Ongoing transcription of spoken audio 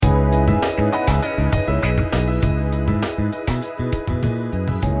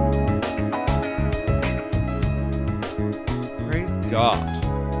God.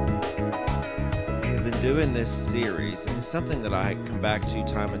 We've been doing this series, and it's something that I come back to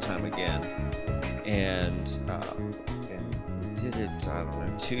time and time again. And we did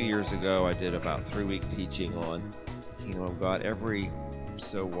it, 2 years ago. I did about 3-week teaching on the Kingdom of God. Every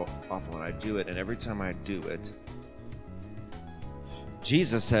so often when I do it, and every time I do it,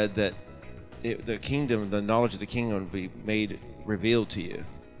 Jesus said that the kingdom, the knowledge of the kingdom will be made revealed to you.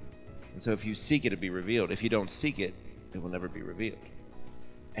 And so if you seek it, it'll be revealed. If you don't seek it, it will never be revealed.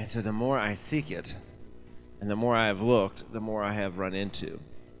 And so the more I seek it, and the more I have looked, the more I have run into.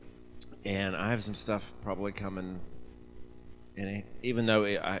 And I have some stuff probably coming, and even though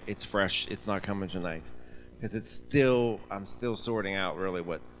it's fresh, it's not coming tonight. Because I'm still sorting out really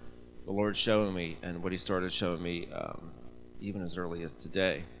what the Lord's showing me, and what He started showing me even as early as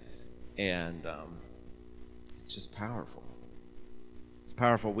today. And it's just powerful. It's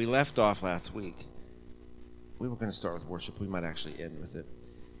powerful. We left off last week. We were going to start with worship. We might actually end with it.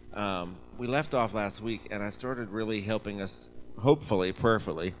 We left off last week, and I started really helping us, hopefully,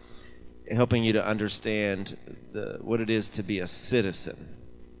 prayerfully, helping you to understand what it is to be a citizen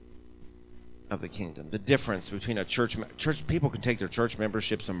of the kingdom. The difference between a church people can take their church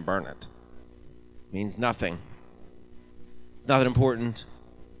memberships and burn it. It means nothing. It's not that important.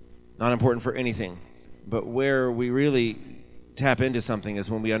 Not important for anything. But where we really tap into something is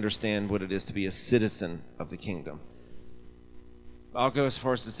when we understand what it is to be a citizen of the kingdom. I'll go as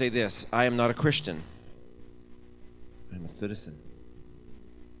far as to say this: I am not a Christian. I'm a citizen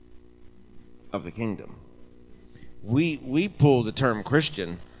of the kingdom. We pull the term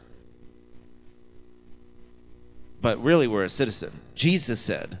Christian, but really we're a citizen. Jesus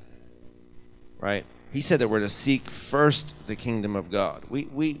said, right? He said that we're to seek first the kingdom of God.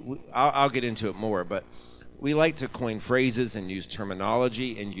 I'll get into it more, but we like to coin phrases and use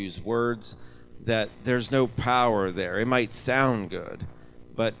terminology and use words that there's no power there. It might sound good,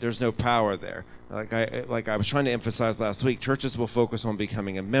 but there's no power there. Like I was trying to emphasize last week, churches will focus on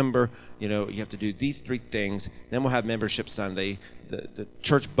becoming a member. You know, you have to do these 3 things. Then we'll have membership Sunday. The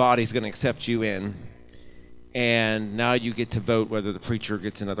church body's going to accept you in, and now you get to vote whether the preacher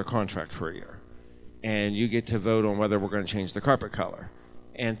gets another contract for a year. And you get to vote on whether we're going to change the carpet color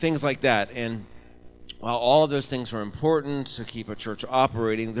and things like that. And while all of those things are important to keep a church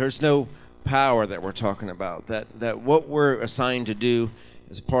operating, there's no power that we're talking about. That what we're assigned to do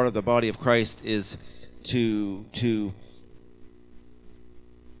as part of the body of Christ is to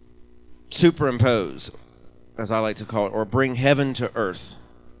superimpose, as I like to call it, or bring heaven to earth,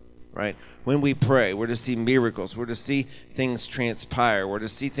 right? When we pray, we're to see miracles. We're to see things transpire. We're to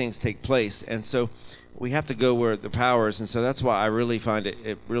see things take place. And so we have to go where the power is. And so that's why I really find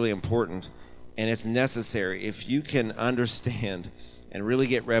it really important. And it's necessary. If you can understand and really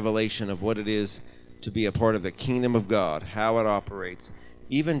get revelation of what it is to be a part of the kingdom of God, how it operates,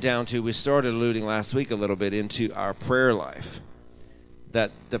 even down to, we started alluding last week a little bit into our prayer life,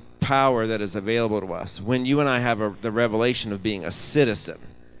 that the power that is available to us. When you and I have the revelation of being a citizen,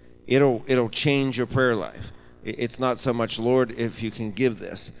 it'll change your prayer life. It's not so much, Lord, if you can give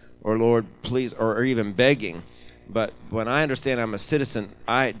this, or Lord, please, or even begging. But when I understand I'm a citizen,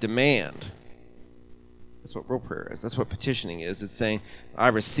 I demand. That's what real prayer is. That's what petitioning is. It's saying, I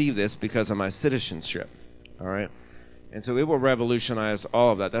receive this because of my citizenship. All right? And so it will revolutionize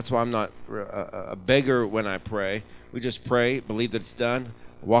all of that. That's why I'm not a beggar when I pray. We just pray, believe that it's done,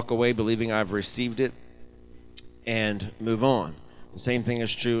 walk away believing I've received it, and move on. The same thing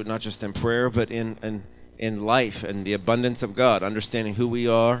is true not just in prayer, but in life and the abundance of God, understanding who we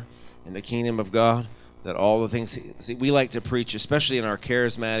are in the kingdom of God, that all the things... See, we like to preach, especially in our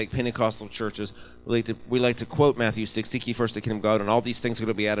charismatic Pentecostal churches, we like to quote Matthew 6, seek ye first the kingdom of God, and all these things are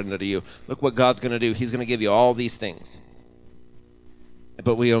going to be added unto you. Look what God's going to do. He's going to give you all these things.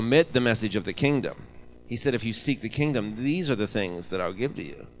 But we omit the message of the kingdom. He said, if you seek the kingdom, these are the things that I'll give to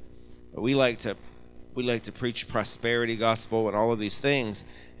you. But we like to preach prosperity gospel and all of these things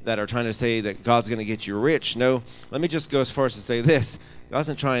that are trying to say that God's going to get you rich. No, let me just go as far as to say this. God's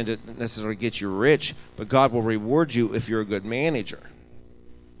not trying to necessarily get you rich, but God will reward you if you're a good manager.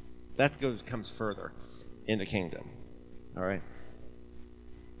 That comes further in the kingdom. All right?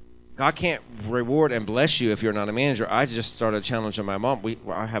 God can't reward and bless you if you're not a manager. I just started challenging my mom.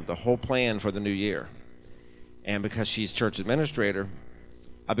 I have the whole plan for the new year. And because she's church administrator,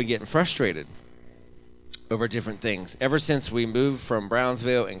 I've been getting frustrated over different things. Ever since we moved from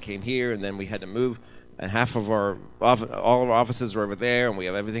Brownsville and came here, and then we had to move, and half of all of our offices are over there, and we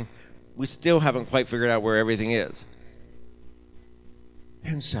have everything. We still haven't quite figured out where everything is.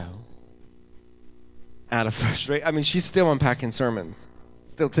 And so, out of frustration, she's still unpacking sermons.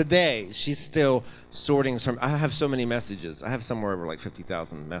 Still today, she's still sorting some. I have so many messages. I have somewhere over like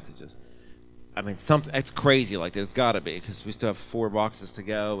 50,000 messages. I mean, it's crazy like that. It's got to be, because we still have 4 boxes to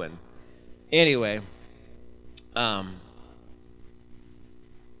go. And anyway,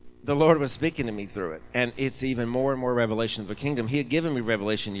 the Lord was speaking to me through it, and it's even more and more revelation of the kingdom. He had given me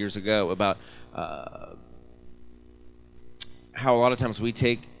revelation years ago about how a lot of times we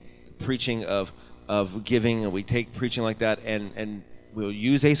take preaching of giving, and we take preaching like that, and we'll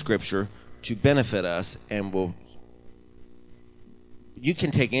use a scripture to benefit us, and you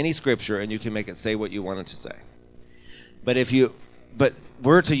can take any scripture and you can make it say what you want it to say. But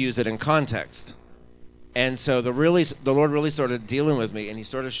we're to use it in context. And so the Lord really started dealing with me, and he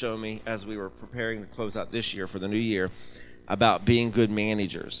started showing me as we were preparing to close out this year for the new year about being good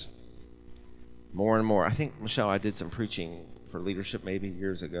managers. More and more. I think, Michelle, I did some preaching for leadership maybe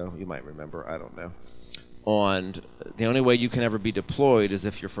years ago. You might remember. I don't know. On the only way you can ever be deployed is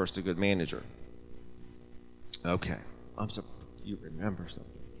if you're first a good manager. Okay. I'm so you remember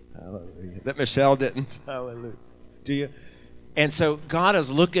something. Hallelujah. That Michelle didn't. Hallelujah. Do you? And so God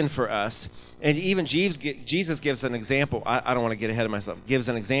is looking for us, and even Jesus gives an example. I don't want to get ahead of myself. Gives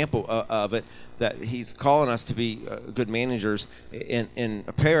an example of it, that he's calling us to be good managers in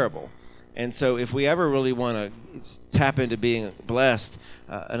a parable. And so if we ever really want to tap into being blessed,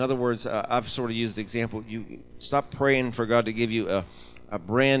 in other words, I've sort of used the example, you stop praying for God to give you a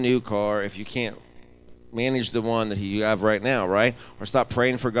brand new car if you can't manage the one that you have right now, right? Or stop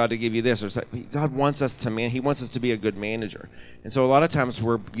praying for God to give you this. God wants us to he wants us to be a good manager. And so a lot of times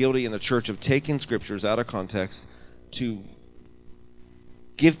we're guilty in the church of taking scriptures out of context to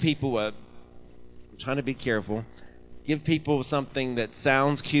give people I'm trying to be careful, give people something that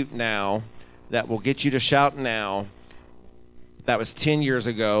sounds cute now, that will get you to shout now, that was 10 years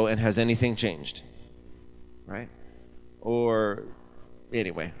ago, and has anything changed? Right? Or,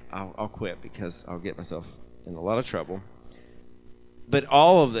 anyway, I'll quit because I'll get myself in a lot of trouble. But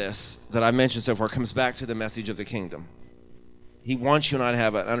all of this that I mentioned so far comes back to the message of the kingdom. He wants you and I to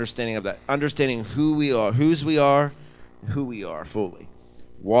have an understanding of that, understanding who we are, whose we are, who we are fully.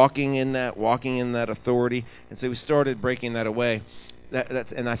 Walking in that authority. And so we started breaking that away.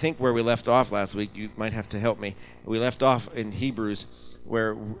 And I think where we left off last week, you might have to help me. We left off in Hebrews,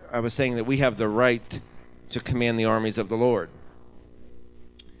 where I was saying that we have the right to command the armies of the Lord.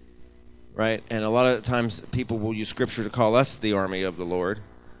 Right? And a lot of times people will use scripture to call us the army of the Lord,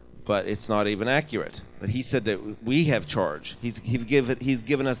 but it's not even accurate. But he said that we have charge. He's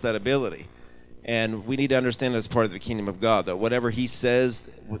given us that ability. And we need to understand as part of the kingdom of God that whatever he says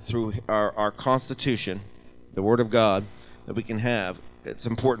through our Constitution, the Word of God, that we can have, it's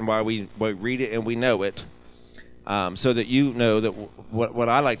important why we read it and we know it, so that you know that what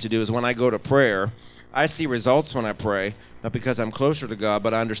I like to do is when I go to prayer, I see results when I pray, not because I'm closer to God,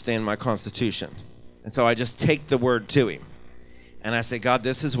 but I understand my Constitution. And so I just take the Word to him. And I say, God,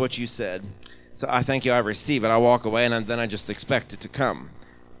 this is what you said. So I thank you, I receive it. I walk away, and then I just expect it to come.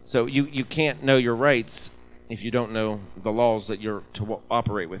 So you can't know your rights if you don't know the laws that you're to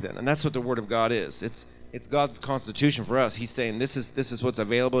operate within. And that's what the Word of God is. It's God's Constitution for us. He's saying this is what's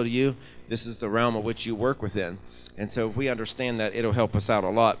available to you. This is the realm of which you work within. And so if we understand that, it'll help us out a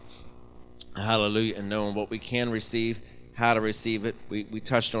lot. Hallelujah. And knowing what we can receive, how to receive it. We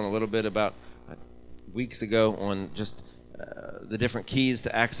touched on a little bit about weeks ago on just the different keys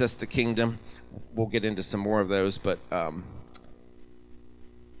to access the kingdom. We'll get into some more of those, but God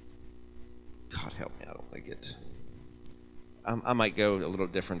help me, I don't think it. I might go a little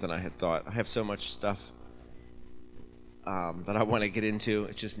different than I had thought. I have so much stuff that I want to get into.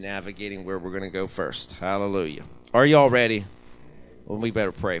 It's just navigating where we're going to go first. Hallelujah. Are you all ready? Well, we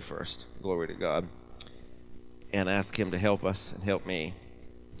better pray first. Glory to God. And ask him to help us and help me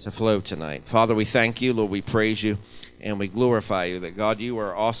to flow tonight. Father, we thank you. Lord, we praise you and we glorify you. That, God, you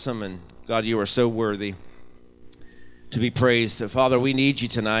are awesome, and God, you are so worthy to be praised. So, Father, we need you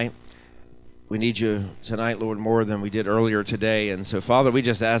tonight. We need you tonight, Lord, more than we did earlier today. And so, Father, we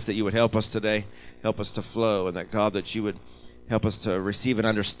just ask that you would help us today, help us to flow, and that, God, that you would help us to receive an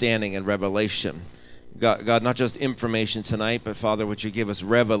understanding and revelation. God, not just information tonight, but, Father, would you give us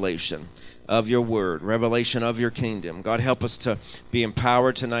revelation of your word, revelation of your kingdom. God, help us to be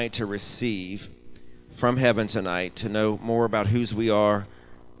empowered tonight to receive from heaven tonight, to know more about whose we are,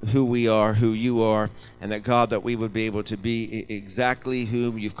 who you are, and that, God, that we would be able to be exactly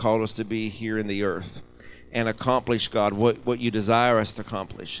whom you've called us to be here in the earth and accomplish, God, what you desire us to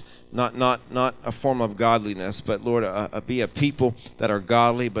accomplish. Not a form of godliness, but, Lord, be a people that are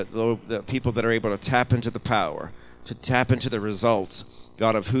godly, but, Lord, the people that are able to tap into the power, to tap into the results,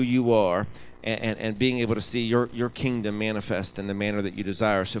 God, of who you are, and being able to see your kingdom manifest in the manner that you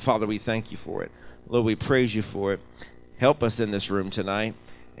desire. So, Father, we thank you for it. Lord, we praise you for it. Help us in this room tonight.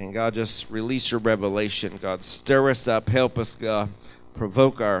 And, God, just release your revelation. God, stir us up. Help us, God.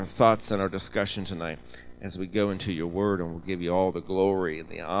 Provoke our thoughts and our discussion tonight as we go into your word, and we'll give you all the glory and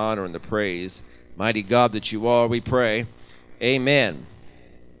the honor and the praise. Mighty God that you are, we pray. Amen.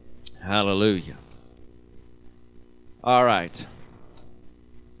 Hallelujah. All right.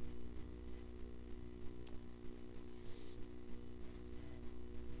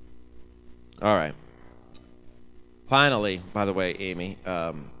 All right. Finally, by the way, Amy,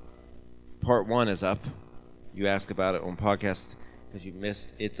 part 1 is up. You asked about it on podcast because you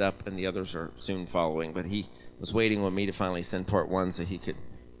missed. It's up, and the others are soon following. But he was waiting on me to finally send part 1 so he could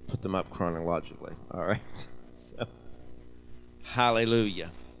put them up chronologically. All right. So,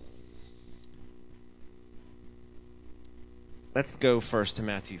 hallelujah. Let's go first to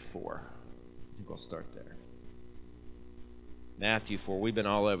Matthew 4. I think I'll start there. Matthew 4. We've been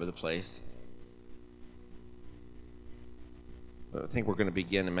all over the place. But I think we're going to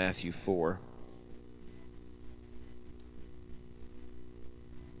begin in Matthew 4.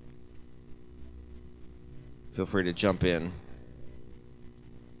 Feel free to jump in.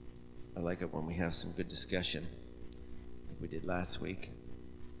 I like it when we have some good discussion, like we did last week.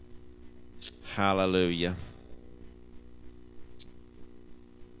 Hallelujah.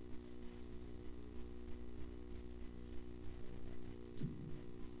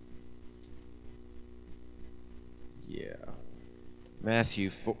 Yeah. Matthew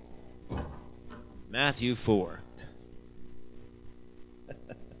 4. Matthew 4.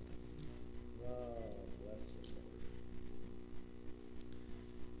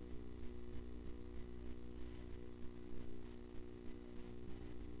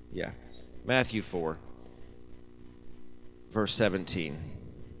 Yeah. Matthew 4, verse 17.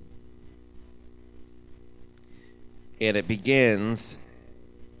 And it begins,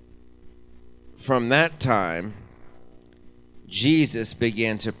 from that time, Jesus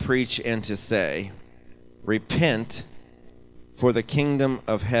began to preach and to say, repent, for the kingdom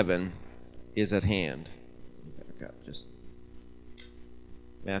of heaven is at hand. Just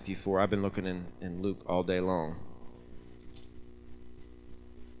Matthew 4. I've been looking in Luke all day long.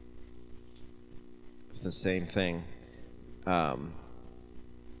 It's the same thing.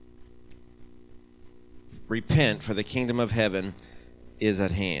 Repent, for the kingdom of heaven is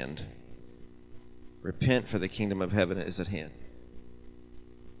at hand. Repent, for the kingdom of heaven is at hand.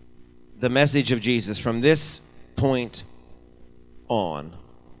 The message of Jesus, from this point on,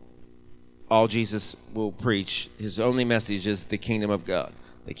 all Jesus will preach, his only message is the kingdom of God.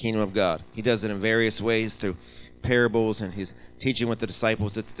 The kingdom of God. He does it in various ways through parables, and he's teaching with the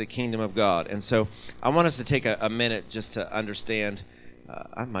disciples. It's the kingdom of God. And so I want us to take a minute just to understand.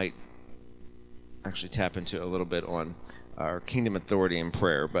 I might actually tap into a little bit on our kingdom authority in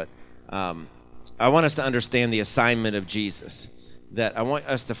prayer, but I want us to understand the assignment of Jesus. That I want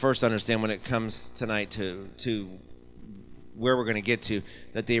us to first understand when it comes tonight to where we're going to get to,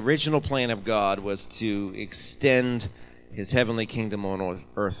 that the original plan of God was to extend his heavenly kingdom on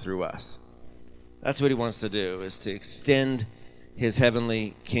earth through us. That's what he wants to do, is to extend his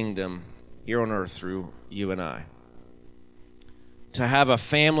heavenly kingdom here on earth through you and I. To have a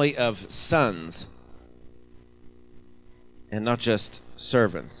family of sons and not just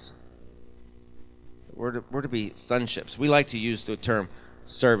servants. We're to be sonships. We like to use the term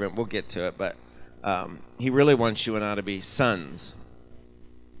servant. We'll get to it, but he really wants you and I to be sons.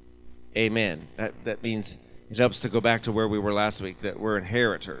 Amen. That means it helps to go back to where we were last week, that we're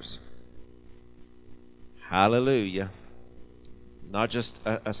inheritors. Hallelujah. Not just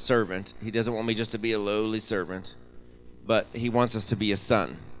a servant. He doesn't want me just to be a lowly servant, but he wants us to be a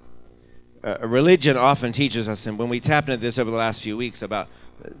son. Religion often teaches us, and when we tapped into this over the last few weeks about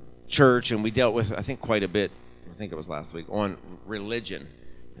church, and we dealt with, I think, quite a bit, I think it was last week, on religion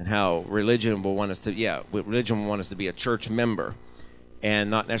and how religion will want us to be a church member and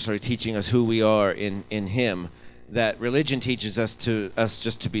not necessarily teaching us who we are in him. That religion teaches us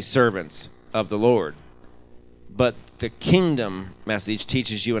just to be servants of the Lord. But the kingdom message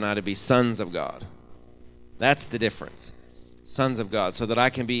teaches you and I to be sons of God. That's the difference. Sons of God, so that I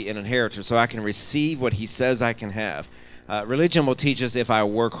can be an inheritor, so I can receive what he says I can have. Religion will teach us if I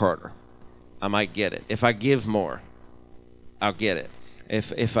work harder, I might get it. If I give more, I'll get it.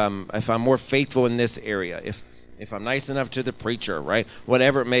 If I'm more faithful in this area, if I'm nice enough to the preacher, right?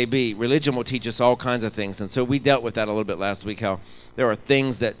 Whatever it may be, religion will teach us all kinds of things. And so we dealt with that a little bit last week, how there are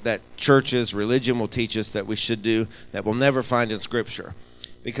things that churches, religion will teach us that we should do that we'll never find in Scripture.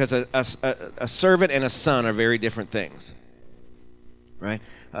 Because a servant and a son are very different things. right?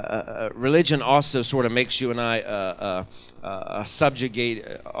 Religion also sort of makes you and I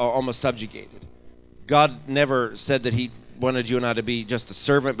almost subjugated. God never said that he wanted you and I to be just a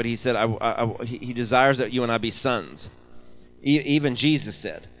servant, but he said he desires that you and I be sons. Even Jesus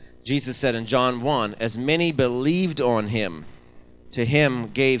said in John 1, as many believed on him, to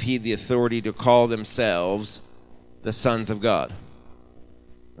him gave he the authority to call themselves the sons of God.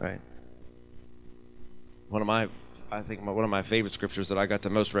 Right? One of my favorite scriptures that I got the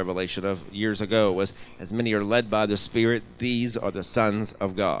most revelation of years ago was, as many are led by the Spirit, these are the sons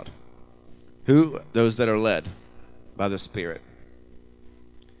of God. Who? Those that are led by the Spirit.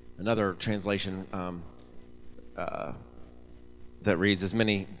 Another translation that reads, as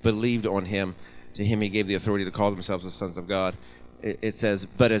many believed on him, to him he gave the authority to call themselves the sons of God. It says,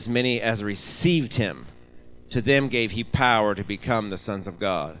 but as many as received him, to them gave he power to become the sons of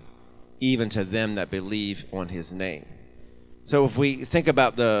God, even to them that believe on his name. So if we think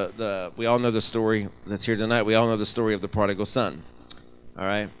about we all know the story that's here tonight. We all know the story of the prodigal son. All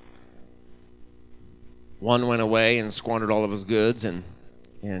right? One went away and squandered all of his goods, and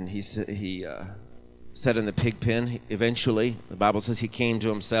he sat in the pig pen. Eventually, the Bible says he came to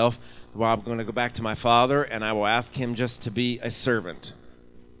himself. Well, I'm going to go back to my father, and I will ask him just to be a servant.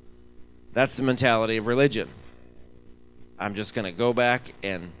 That's the mentality of religion. I'm just going to go back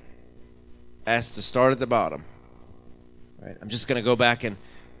and ask to start at the bottom. Right? I'm just going to go back and,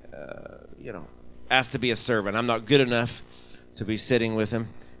 ask to be a servant. I'm not good enough to be sitting with him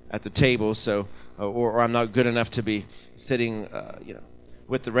at the table, so, or I'm not good enough to be sitting,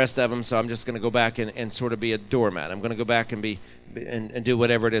 with the rest of them. So I'm just going to go back and sort of be a doormat. I'm going to go back and and do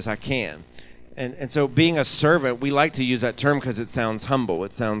whatever it is I can. And so being a servant, we like to use that term because it sounds humble.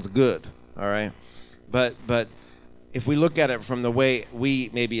 It sounds good. All right. But if we look at it from the way we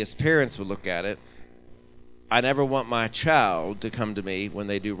maybe as parents would look at it, I never want my child to come to me when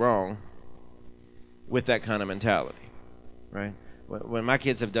they do wrong with that kind of mentality, right? When my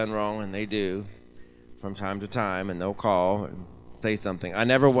kids have done wrong, and they do from time to time, and they'll call and say something, I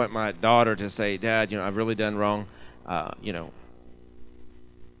never want my daughter to say, Dad, I've really done wrong, but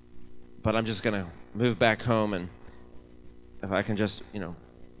I'm just going to move back home, and if I can just,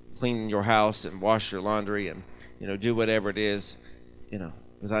 clean your house and wash your laundry and, do whatever it is,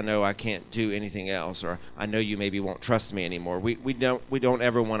 because I know I can't do anything else, or I know you maybe won't trust me anymore. We don't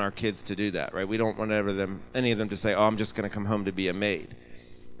ever want our kids to do that, right? We don't want any of them to say, oh, I'm just going to come home to be a maid,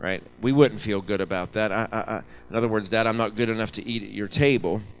 right? We wouldn't feel good about that. In other words, Dad, I'm not good enough to eat at your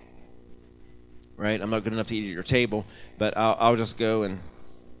table, right? I'm not good enough to eat at your table, but I'll just go and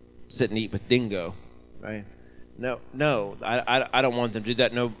sit and eat with Dingo, right? No, I don't want them to do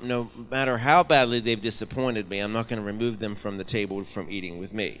that. No matter how badly they've disappointed me, I'm not going to remove them from the table from eating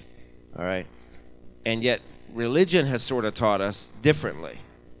with me, all right? And yet, religion has sort of taught us differently,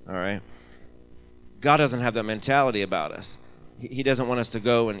 all right? God doesn't have that mentality about us. He doesn't want us to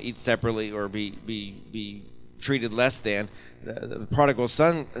go and eat separately or be treated less than. The prodigal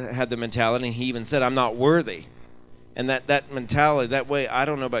son had the mentality, and he even said, I'm not worthy. And that mentality, that way, I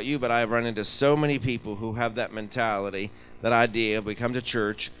don't know about you, but I've run into so many people who have that mentality, that idea. We come to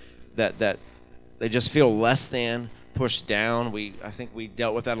church, that they just feel less than, pushed down. I think we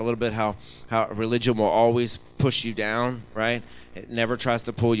dealt with that a little bit, how religion will always push you down, right? It never tries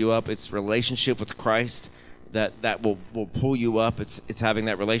to pull you up. It's relationship with Christ that will pull you up. It's having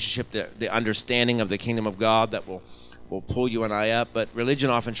that relationship, the understanding of the kingdom of God that will pull you and I up. But religion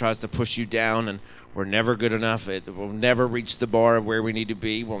often tries to push you down, and we're never good enough. It will never reach the bar of where we need to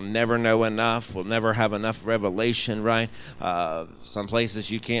be. We'll never know enough. We'll never have enough revelation, right? Some places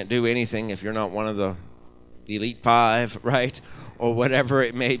you can't do anything if you're not one of the elite 5, right? Or whatever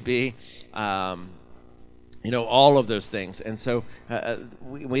it may be. All of those things. And so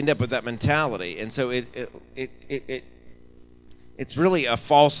we end up with that mentality. And so it's really a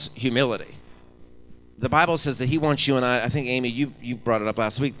false humility. The Bible says that he wants you and I think, Amy, you brought it up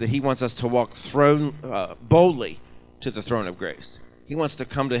last week, that he wants us to walk boldly to the throne of grace. He wants to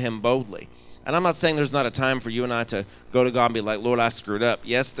come to him boldly. And I'm not saying there's not a time for you and I to go to God and be like, Lord, I screwed up.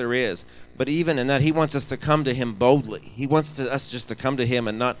 Yes, there is. But even in that, he wants us to come to him boldly. He wants us just to come to him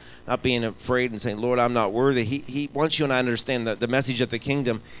and not being afraid and saying, Lord, I'm not worthy. He wants you and I to understand that the message of the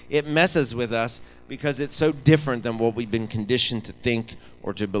kingdom, it messes with us because it's so different than what we've been conditioned to think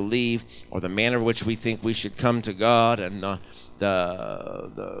or to believe, or the manner in which we think we should come to God, and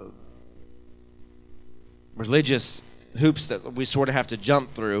the religious hoops that we sort of have to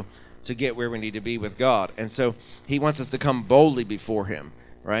jump through to get where we need to be with God. And so he wants us to come boldly before him,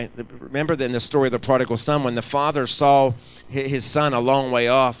 right? Remember in the story of the prodigal son, when the father saw his son a long way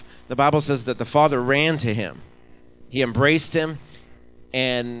off, the Bible says that the father ran to him. He embraced him.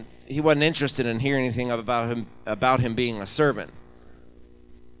 and he wasn't interested in hearing anything about him being a servant.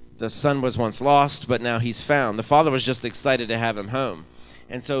 The son was once lost, but now he's found. The father was just excited to have him home.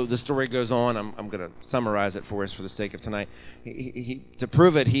 And so the story goes on. I'm going to summarize it for us for the sake of tonight. To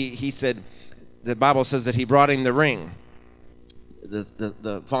prove it, he said, the Bible says that he brought him the ring.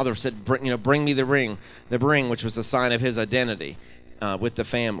 The father said, bring me the ring, which was a sign of his identity with the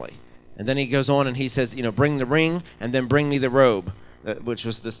family. And then he goes on and he says, bring the ring and then bring me the robe, which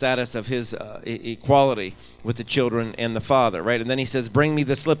was the status of his equality with the children and the father, right? And then he says, bring me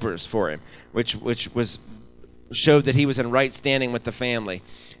the slippers for him, which showed that he was in right standing with the family.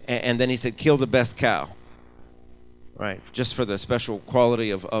 And then he said, kill the best cow, right? Just for the special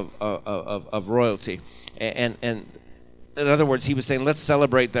quality of royalty. And in other words, he was saying, let's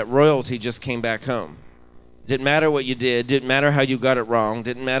celebrate that royalty just came back home. Didn't matter what you did. Didn't matter how you got it wrong.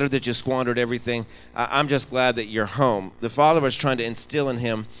 Didn't matter that you squandered everything. I'm just glad that you're home. The father was trying to instill in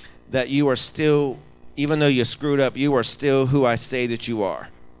him that you are still, even though you screwed up, you are still who I say that you are.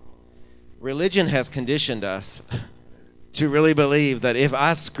 Religion has conditioned us to really believe that if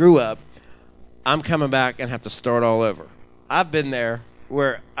I screw up, I'm coming back and have to start all over. I've been there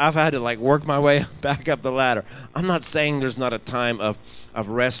where I've had to work my way back up the ladder. I'm not saying there's not a time of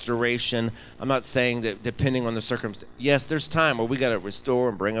restoration. I'm not saying that depending on the circumstance. Yes, there's time where we got to restore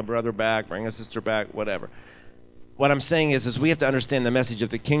and bring a brother back, bring a sister back, whatever. What I'm saying is we have to understand the message of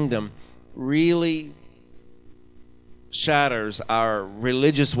the kingdom really shatters our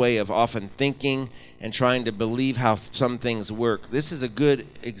religious way of often thinking and trying to believe how some things work. This is a good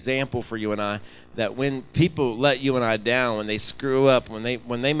example for you and I, that when people let you and I down, when they screw up, when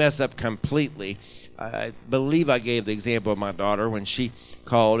they mess up completely. I believe I gave the example of my daughter when she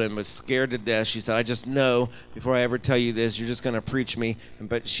called and was scared to death. She said, I just know before I ever tell you this, you're just going to preach me.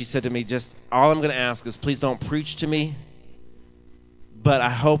 But she said to me, just all I'm going to ask is please don't preach to me, but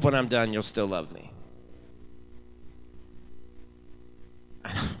I hope when I'm done you'll still love me.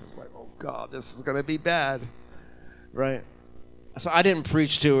 And I was like, oh God, this is going to be bad, right? So I didn't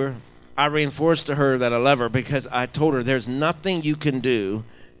preach to her. I reinforced to her that I love her because I told her there's nothing you can do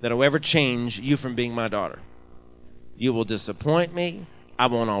that will ever change you from being my daughter. You will disappoint me. I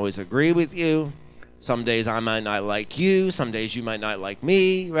won't always agree with you. Some days I might not like you. Some days you might not like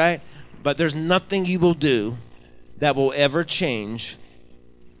me, right? But there's nothing you will do that will ever change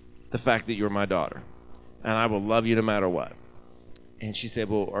the fact that you're my daughter. And I will love you no matter what. And she said,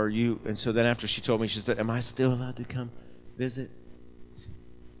 well, are you? And so then after she told me, she said, am I still allowed to come visit?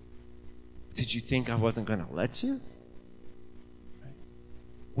 Did you think I wasn't going to let you?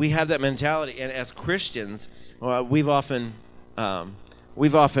 We have that mentality, and as Christians, we've often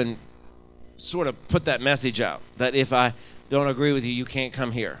sort of put that message out that if I don't agree with you, you can't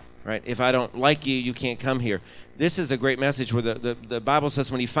come here, right? If I don't like you, you can't come here. This is a great message where the Bible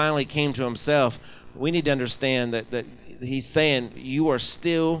says when he finally came to himself, we need to understand that he's saying you are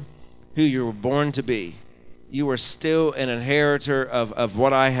still who you were born to be. You are still an inheritor of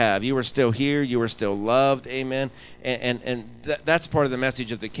what I have. You are still here. You are still loved. Amen. And that's part of the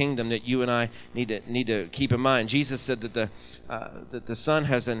message of the kingdom that you and I need to keep in mind. Jesus said that the Son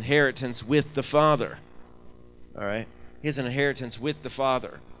has inheritance with the Father. All right, he has an inheritance with the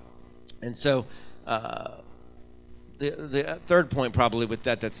Father. And so the third point probably with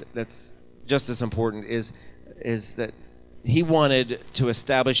that's just as important is that he wanted to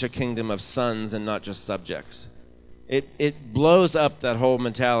establish a kingdom of sons and not just subjects. It blows up that whole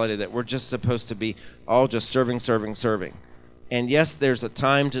mentality that we're just supposed to be all just serving. And yes, there's a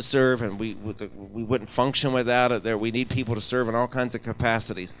time to serve, and we wouldn't function without it. We need people to serve in all kinds of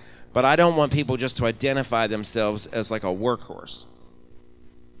capacities. But I don't want people just to identify themselves as like a workhorse.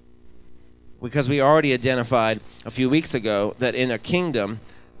 Because we already identified a few weeks ago that in a kingdom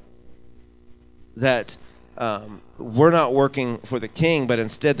that we're not working for the king, but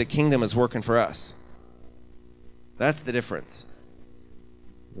instead the kingdom is working for us. That's the difference.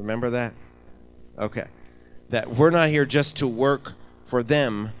 Remember that? Okay. That we're not here just to work for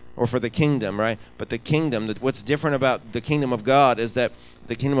them or for the kingdom, right? But the kingdom, what's different about the kingdom of God is that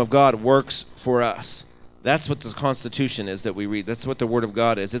the kingdom of God works for us. That's what the Constitution is that we read. That's what the Word of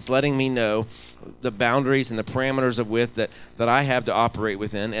God is. It's letting me know the boundaries and the parameters of width that I have to operate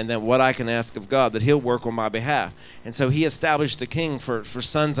within, and then what I can ask of God, that He'll work on my behalf. And so He established the king for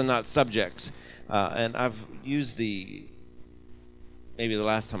sons and not subjects. And I've used maybe the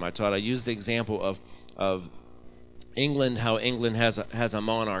last time I taught, I used the example of England, how England has a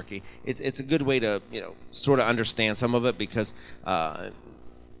monarchy. It's a good way to sort of understand some of it because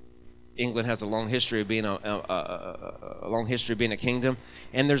England has a long history of being a kingdom,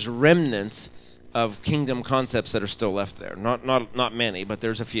 and there's remnants of kingdom concepts that are still left there. Not many, but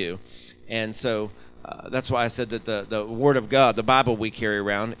there's a few. And so that's why I said that the Word of God, the Bible we carry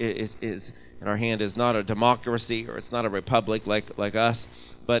around, is in our hand, is not a democracy, or it's not a republic like us,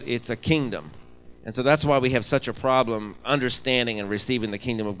 but it's a kingdom. And so that's why we have such a problem understanding and receiving the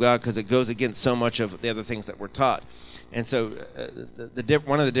kingdom of God, because it goes against so much of the other things that we're taught. And so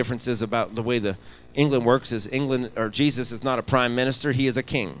one of the differences about the way the England works is Jesus is not a prime minister, he is a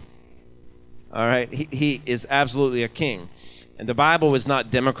king. All right? He is absolutely a king. And the Bible is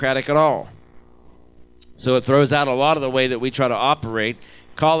not democratic at all. So it throws out a lot of the way that we try to operate,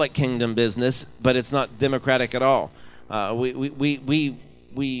 call it kingdom business, but it's not democratic at all.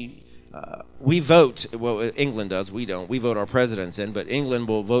 We vote. Well, England does. We don't. We vote our presidents in, but England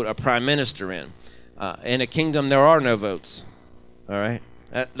will vote a prime minister in. In a kingdom, there are no votes. All right,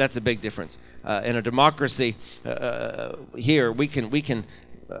 that's a big difference. In a democracy, here we can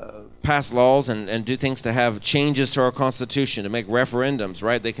pass laws and do things to have changes to our constitution, to make referendums.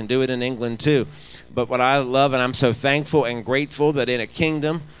 Right? They can do it in England too. But what I love, and I'm so thankful and grateful that in a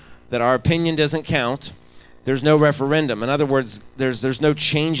kingdom, that our opinion doesn't count. There's no referendum. In other words, there's no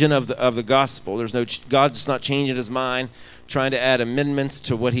changing of the gospel. God's not changing his mind, trying to add amendments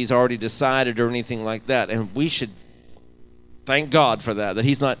to what he's already decided or anything like that. And we should thank God for that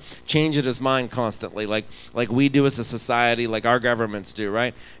he's not changing his mind constantly like we do as a society, like our governments do,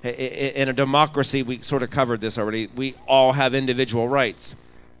 right? In a democracy, we sort of covered this already. We all have individual rights,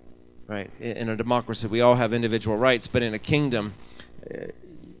 right? In a democracy, we all have individual rights, but in a kingdom,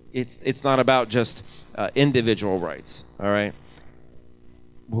 it's not about just individual rights, all right?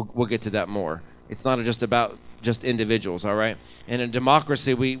 We'll get to that more. It's not just about just individuals, all right? In a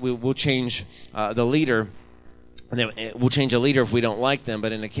democracy, we'll change the leader, and then we'll change a leader if we don't like them,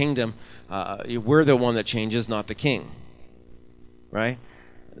 but in a kingdom, we're the one that changes, not the king, right?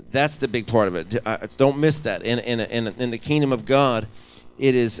 That's the big part of it. Don't miss that. In the kingdom of God,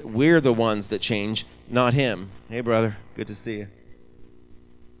 it is we're the ones that change, not him. Hey, brother, good to see you.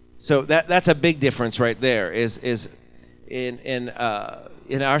 So that's a big difference right there. Is in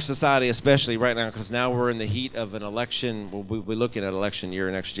our society, especially right now, because now we're in the heat of an election. We're looking at election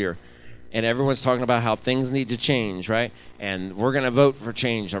year next year, and everyone's talking about how things need to change, right? And we're going to vote for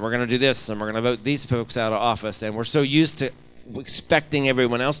change, and we're going to do this, and we're going to vote these folks out of office, and we're so used to expecting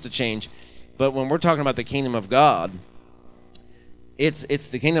everyone else to change. But when we're talking about the kingdom of God, it's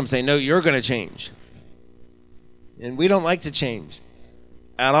the kingdom saying, no, you're going to change, and we don't like to change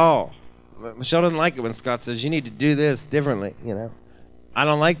at all. Michelle doesn't like it when Scott says you need to do this differently. I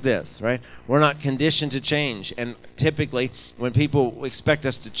don't like this, right? We're not conditioned to change, and typically when people expect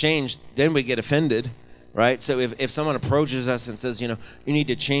us to change, then we get offended, right? So if someone approaches us and says, you need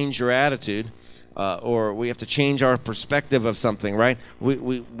to change your attitude, or we have to change our perspective of something, right?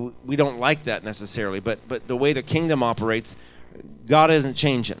 We don't like that necessarily, but the way the kingdom operates, God isn't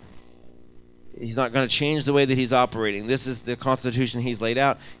changing. He's not going to change the way that he's operating. This is the constitution he's laid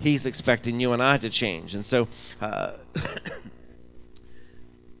out. He's expecting you and I to change. And so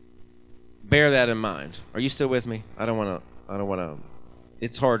bear that in mind. Are you still with me? I don't want to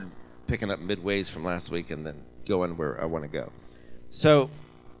it's hard picking up midways from last week and then going where I want to go. So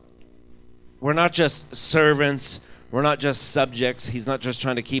we're not just servants. We're not just subjects. He's not just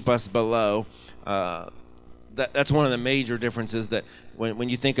trying to keep us below. That's one of the major differences, that when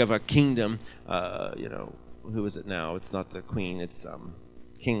you think of a kingdom, who is it now? It's not the Queen, it's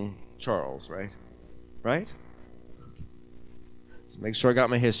King Charles, right? Right? So make sure I got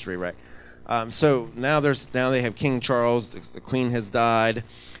my history right. So now they have King Charles, the Queen has died,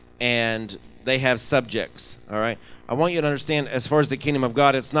 and they have subjects, all right? I want you to understand, as far as the kingdom of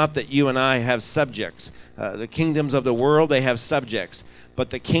God, it's not that you and I have subjects. The kingdoms of the world, they have subjects. But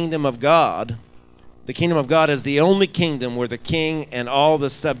the kingdom of God is the only kingdom where the king and all the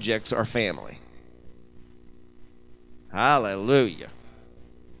subjects are family. Hallelujah.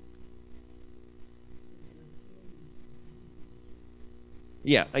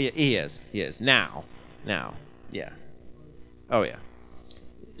 Yeah, he is. Now. Yeah. Oh, yeah.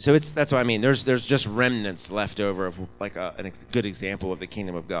 So that's what I mean. There's just remnants left over of like a good example of the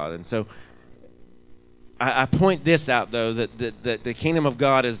kingdom of God. And so I point this out, though, that the kingdom of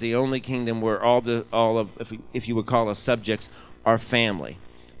God is the only kingdom where all of if you would call us subjects, are family.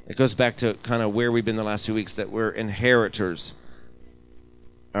 It goes back to kind of where we've been the last few weeks, that we're inheritors,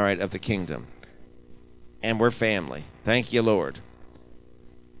 all right, of the kingdom. And we're family. Thank you, Lord.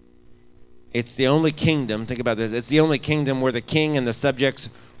 It's the only kingdom, think about this, it's the only kingdom where the king and the subjects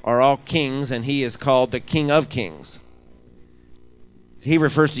are all kings, and he is called the King of Kings. He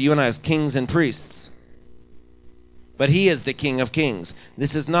refers to you and I as kings and priests. but he is the King of Kings.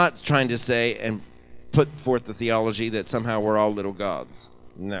 This is not trying to say and put forth the theology that somehow we're all little gods.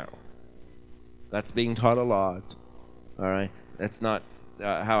 No. That's being taught a lot. All right? That's not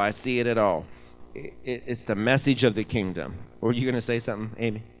how I see it at all. It's the message of the kingdom. Were you going to say something,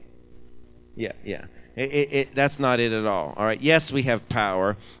 Amy? Yeah. That's not it at all. All right. Yes, we have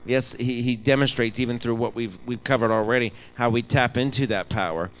power. Yes, he demonstrates even through what we've covered already how we tap into that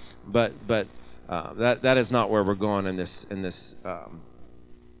power. But that is not where we're going in this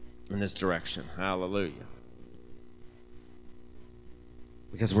direction. Hallelujah.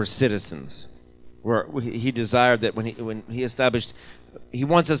 Because we're citizens. He desired that when he established. He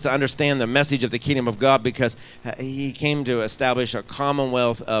wants us to understand the message of the kingdom of God because he came to establish a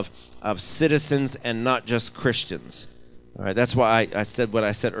commonwealth of citizens and not just Christians. All right, that's why I said what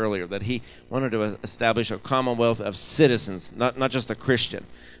I said earlier, that he wanted to establish a commonwealth of citizens, not just a Christian.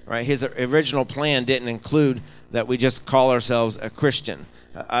 All right, his original plan didn't include that we just call ourselves a Christian.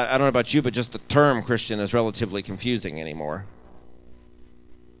 I don't know about you, but just the term Christian is relatively confusing anymore.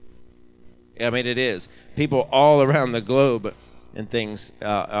 I mean, it is. People all around the globe and things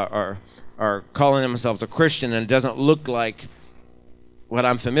are calling themselves a Christian, and it doesn't look like what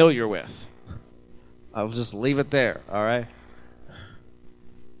I'm familiar with. I'll just leave it there, all right?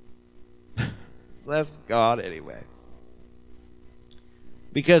 Bless God anyway.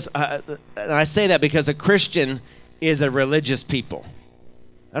 Because I say that because a Christian is a religious people.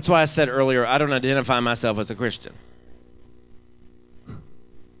 That's why I said earlier, I don't identify myself as a Christian.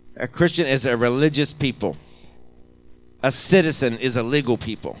 A Christian is a religious people. A citizen is a legal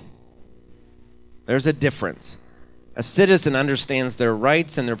people. There's a difference. A citizen understands their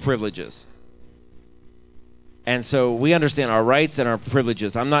rights and their privileges. And so we understand our rights and our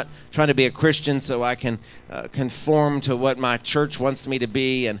privileges. I'm not trying to be a Christian so I can conform to what my church wants me to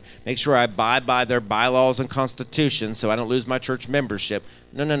be and make sure I abide by their bylaws and constitution so I don't lose my church membership.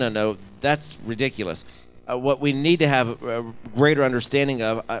 No. That's ridiculous. What we need to have a greater understanding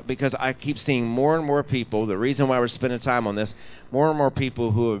of, because I keep seeing more and more people, the reason why we're spending time on this, more and more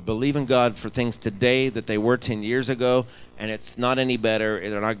people who believe in God for things today that they were 10 years ago, and it's not any better.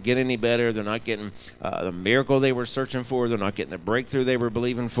 They're not getting any better. They're not getting the miracle they were searching for. They're not getting the breakthrough they were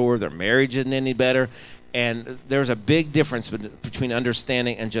believing for. Their marriage isn't any better. And there's a big difference between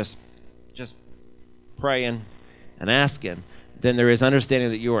understanding and just praying and asking than there is understanding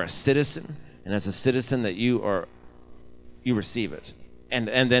that you are a citizen, and as a citizen that you receive it, and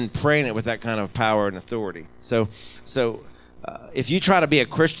then praying it with that kind of power and authority. So if you try to be a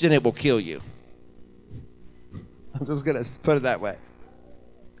Christian, it will kill you. I'm just gonna put it that way.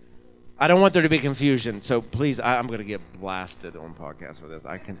 I don't want there to be confusion, so please, I'm gonna get blasted on podcast for this.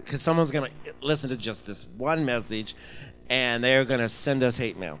 Because someone's gonna listen to just this one message, and they're gonna send us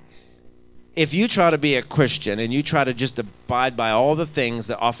hate mail. If you try to be a Christian and you try to just abide by all the things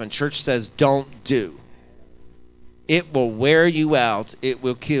that often church says don't do, it will wear you out. It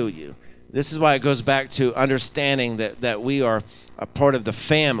will kill you. This is why it goes back to understanding that we are a part of the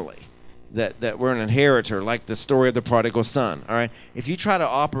family, that we're an inheritor, like the story of the prodigal son. All right. If you try to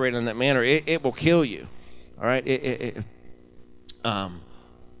operate in that manner, it will kill you. All right.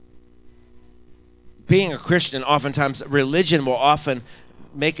 Being a Christian, oftentimes religion will often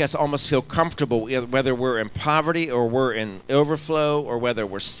make us almost feel comfortable, whether we're in poverty or we're in overflow or whether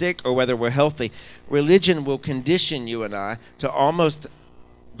we're sick or whether we're healthy. Religion will condition you and I to almost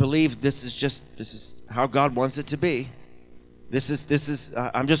believe this is how God wants it to be. This is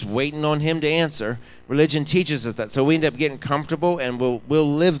I'm just waiting on him to answer. Religion teaches us that. So we end up getting comfortable, and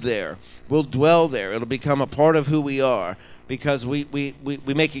we'll live there. We'll dwell there. It'll become a part of who we are because we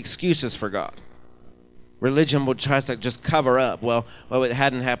make excuses for God. Religion will try to just cover up. Well, it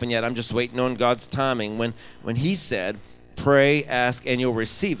hadn't happened yet. I'm just waiting on God's timing. When he said, pray, ask, and you'll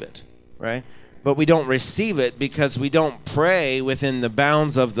receive it, right? But we don't receive it because we don't pray within the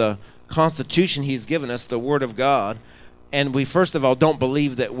bounds of the Constitution he's given us, the Word of God. And we, first of all, don't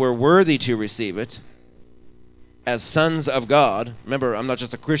believe that we're worthy to receive it as sons of God. Remember, I'm not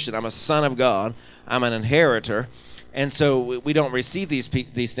just a Christian. I'm a son of God. I'm an inheritor. And so we don't receive these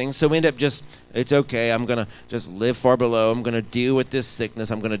things. So we end up it's okay. I'm going to just live far below. I'm going to deal with this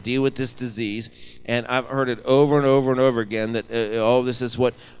sickness. I'm going to deal with this disease. And I've heard it over and over and over again that, this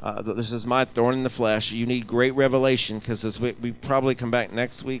is my thorn in the flesh. You need great revelation because we probably come back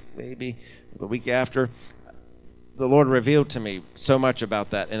next week, maybe the week after. The Lord revealed to me so much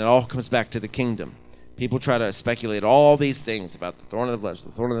about that, and it all comes back to the kingdom. People try to speculate all these things about the thorn of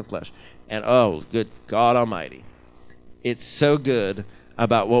the flesh, and oh, good God Almighty. It's so good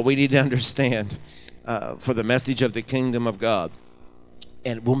about what we need to understand for the message of the kingdom of God.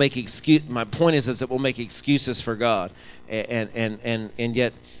 and we'll make excuse. My point is that we'll make excuses for God, and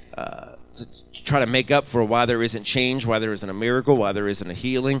yet to try to make up for why there isn't change, why there isn't a miracle, why there isn't a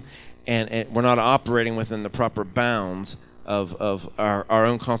healing, and we're not operating within the proper bounds of our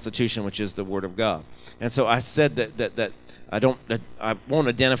own constitution, which is the Word of God. And so I said that I won't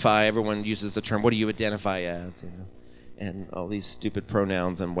identify. Everyone uses the term, what do you identify as, and all these stupid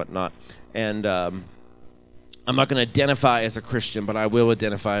pronouns and whatnot. And I'm not going to identify as a Christian, but I will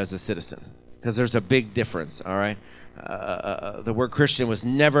identify as a citizen, because there's a big difference, all right? The word Christian was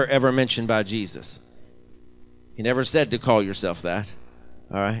never, ever mentioned by Jesus. He never said to call yourself that,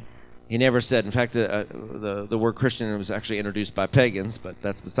 all right? He never said. In fact, the word Christian was actually introduced by pagans, but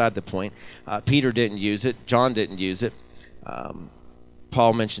that's beside the point. Peter didn't use it. John didn't use it.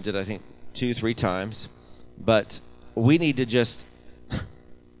 Paul mentioned it, I think, 2-3 times. But we need to just... In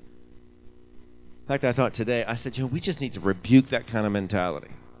fact, I thought today, I said, we just need to rebuke that kind of mentality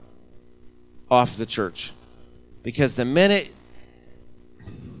off the church. Because the minute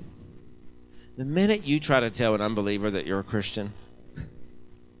you try to tell an unbeliever that you're a Christian,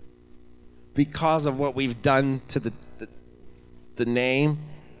 because of what we've done to the name,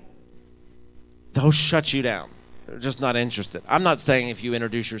 they'll shut you down. They're just not interested. I'm not saying if you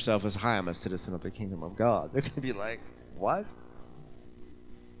introduce yourself as, hi, I'm a citizen of the kingdom of God, they're going to be like, what?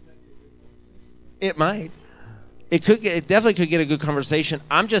 It might. It definitely could get a good conversation.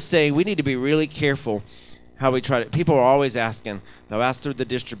 I'm just saying we need to be really careful how we try to. People are always asking. They'll ask through the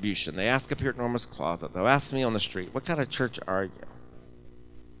distribution. They ask up here at Norma's Closet. They'll ask me on the street, what kind of church are you?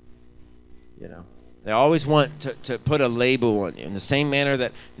 They always want to put a label on you in the same manner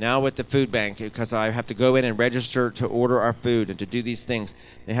that now with the food bank, because I have to go in and register to order our food and to do these things.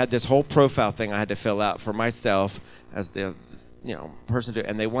 They had this whole profile thing I had to fill out for myself as the person to,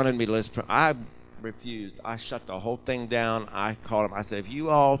 and they wanted me to list. I refused. I shut the whole thing down. I called them. I said, if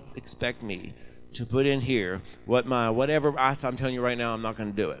you all expect me to put in here whatever, I said, I'm telling you right now, I'm not going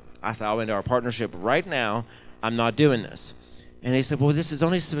to do it. I said, I'll end our partnership right now. I'm not doing this. And they said, well, this is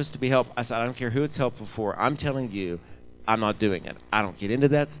only supposed to be helpful. I said, I don't care who it's helpful for. I'm telling you, I'm not doing it. I don't get into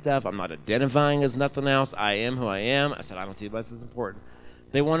that stuff. I'm not identifying as nothing else. I am who I am. I said, I don't see this as important.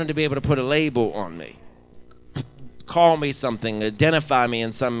 They wanted to be able to put a label on me, call me something, identify me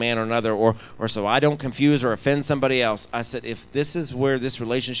in some manner or another, or so I don't confuse or offend somebody else. I said, if this is where this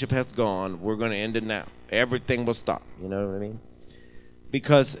relationship has gone, we're going to end it now. Everything will stop. You know what I mean?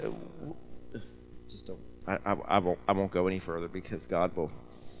 Because... I won't go any further because God will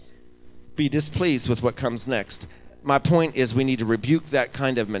be displeased with what comes next. My point is we need to rebuke that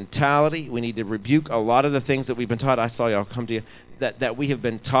kind of mentality. We need to rebuke a lot of the things that we've been taught. I saw y'all come to you. That we have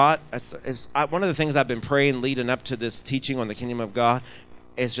been taught. One of the things I've been praying leading up to this teaching on the kingdom of God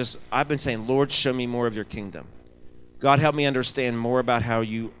is just, I've been saying, Lord, show me more of your kingdom. God, help me understand more about how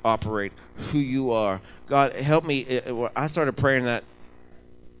you operate, who you are. God, help me. I started praying that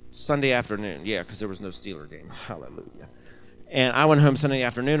Sunday afternoon, because there was no Steeler game. Hallelujah. And I went home Sunday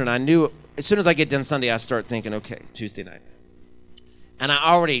afternoon, and I knew as soon as I get done Sunday, I start thinking, okay, Tuesday night. And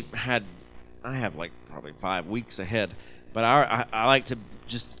I have like probably 5 weeks ahead, but I like to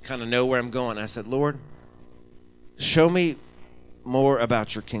just kind of know where I'm going. I said, Lord, show me more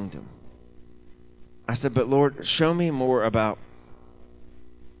about your kingdom. I said, but Lord, show me more about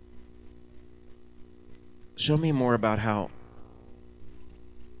how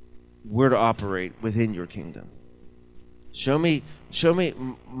we're to operate within your kingdom. Show me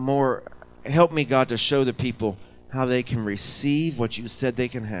more. Help me, God, to show the people how they can receive what you said they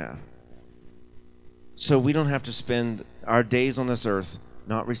can have, so we don't have to spend our days on this earth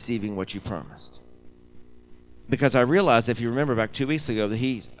not receiving what you promised. Because I realized, if you remember back 2 weeks ago,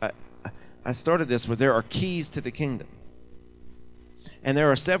 that I started this where there are keys to the kingdom. And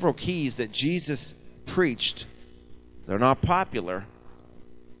there are several keys that Jesus preached. They're not popular,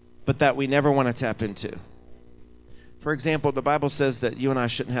 but that we never want to tap into. For example, the Bible says that you and I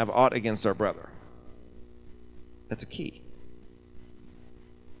shouldn't have aught against our brother. That's a key.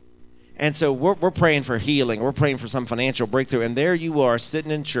 And so we're praying for healing. We're praying for some financial breakthrough. And there you are sitting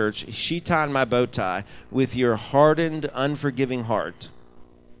in church, she tying my bow tie, with your hardened, unforgiving heart.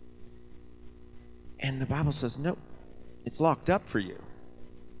 And the Bible says, no, it's locked up for you.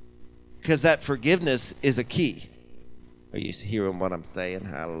 Because that forgiveness is a key. Are you hearing what I'm saying?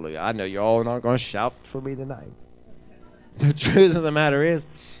 Hallelujah. I know you're all not going to shout for me tonight. The truth of the matter is,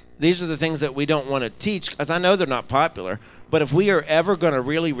 these are the things that we don't want to teach, because I know they're not popular, but if we are ever going to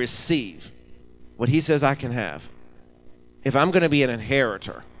really receive what he says I can have, if I'm going to be an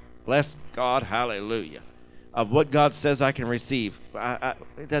inheritor, bless God, hallelujah, of what God says I can receive,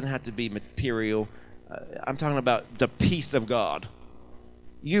 it doesn't have to be material. I'm talking about the peace of God.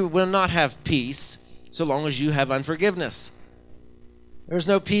 You will not have peace so long as you have unforgiveness. There's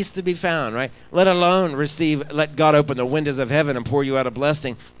no peace to be found, right? Let alone let God open the windows of heaven and pour you out a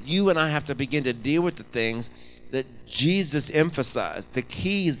blessing. You and I have to begin to deal with the things that Jesus emphasized, the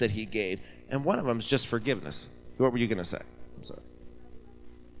keys that he gave. And one of them is just forgiveness. What were you going to say? I'm sorry.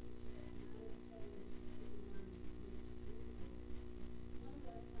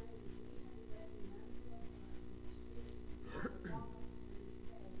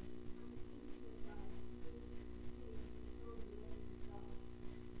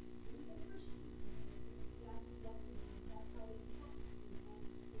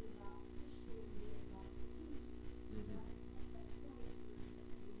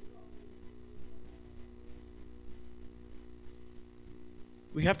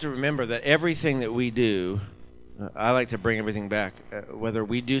 We have to remember that everything that we do, I like to bring everything back, whether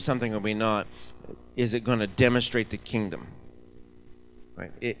we do something or we not, is it going to demonstrate the kingdom?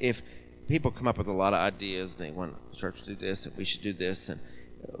 Right? If people come up with a lot of ideas, they want the church to do this, and we should do this, and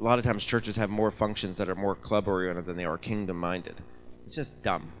a lot of times churches have more functions that are more club-oriented than they are kingdom-minded. It's just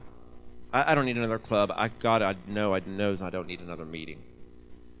dumb. I don't need another club. I know I don't need another meeting.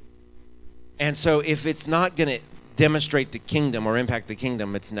 And so if it's not going to demonstrate the kingdom or impact the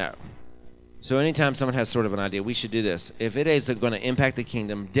kingdom, it's no. So anytime someone has sort of an idea, we should do this. If it is going to impact the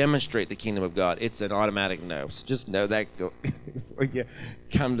kingdom, demonstrate the kingdom of God, it's an automatic no. So just know that before you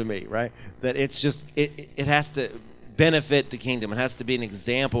come to me, right? That it's just, it has to benefit the kingdom. It has to be an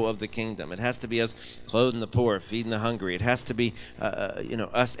example of the kingdom. It has to be us clothing the poor, feeding the hungry. It has to be,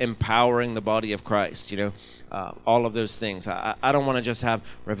 us empowering the body of Christ, all of those things. I don't want to just have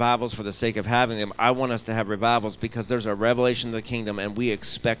revivals for the sake of having them. I want us to have revivals because there's a revelation of the kingdom and we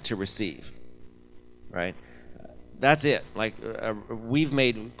expect to receive, right? That's it. Like we've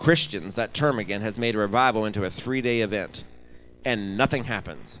made Christians, that term again, has made a revival into a 3-day event and nothing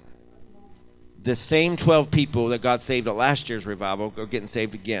happens. The same 12 people that God saved at last year's revival are getting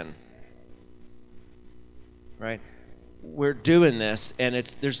saved again. Right? We're doing this, and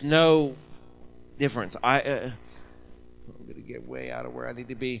there's no difference. I'm going to get way out of where I need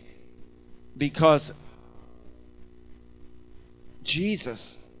to be. Because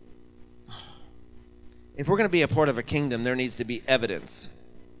Jesus, if we're going to be a part of a kingdom, there needs to be evidence.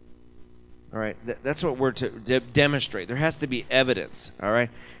 All right? That's what we're to demonstrate. There has to be evidence. All right?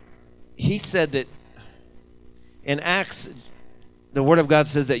 He said that in Acts, the Word of God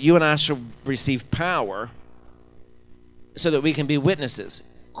says that you and I shall receive power so that we can be witnesses.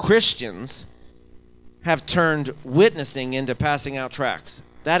 Christians have turned witnessing into passing out tracts.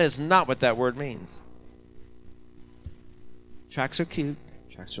 That is not what that word means. Tracts are cute.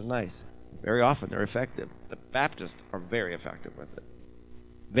 Tracts are nice. Very often they're effective. The Baptists are very effective with it.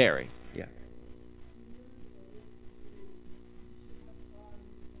 Very, yeah.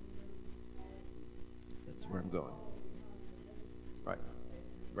 Where I'm going. Right.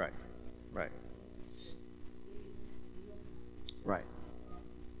 Right. Right. Right.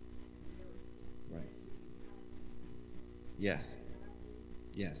 Right. Yes.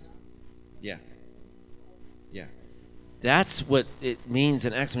 Yes. Yeah. Yeah. That's what it means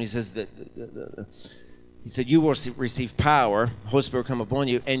in Acts when he says that he said, you will receive power, Holy Spirit will come upon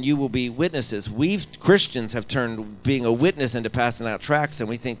you, and you will be witnesses. Christians have turned being a witness into passing out tracts, and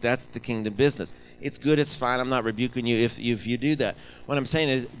we think that's the kingdom business. It's good, it's fine, I'm not rebuking you if you do that. What I'm saying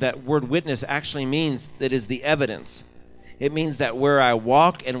is that word witness actually means that is the evidence. It means that where I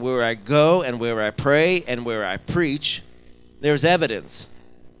walk and where I go and where I pray and where I preach, there's evidence.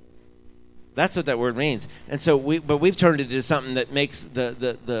 That's what that word means. And so we've turned it into something that makes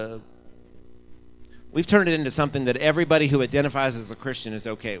we've turned it into something that everybody who identifies as a Christian is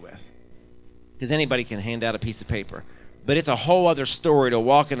okay with. Because anybody can hand out a piece of paper. But it's a whole other story to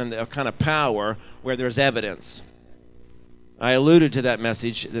walk in a kind of power where there's evidence. I alluded to that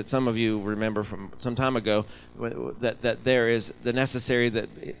message that some of you remember from some time ago, that there is the necessary that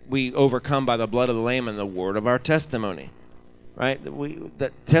we overcome by the blood of the Lamb and the word of our testimony. Right?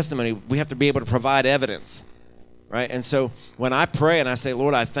 That testimony, we have to be able to provide evidence. Right? And so when I pray and I say,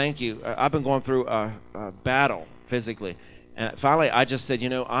 Lord, I thank you, I've been going through a battle physically. And finally, I just said,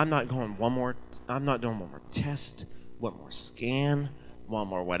 I'm not doing one more test, one more scan, one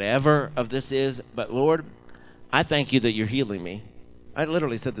more whatever of this is. But Lord, I thank you that you're healing me. I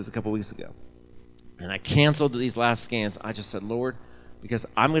literally said this a couple weeks ago. And I canceled these last scans. I just said, Lord, because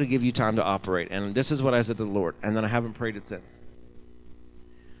I'm going to give you time to operate. And this is what I said to the Lord. And then I haven't prayed it since.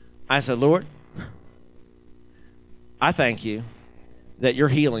 I said, Lord, I thank you that you're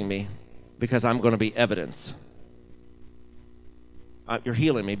healing me because I'm going to be evidence. You're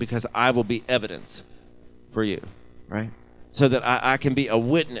healing me because I will be evidence for you, right? so that I can be a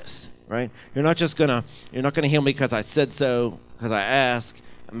witness, right? You're not gonna heal me because I said so, because I asked.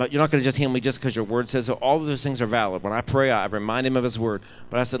 You're not going to just heal me just because your word says so. All of those things are valid. When I pray, I remind him of his word.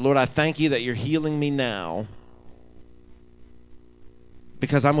 But I said, Lord, I thank you that you're healing me now,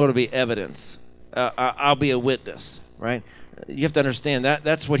 because I'm going to be evidence. I'll be a witness, right? You have to understand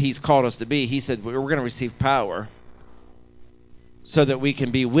that's what he's called us to be. He said we're going to receive power so that we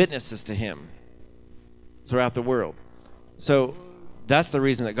can be witnesses to him throughout the world. So that's the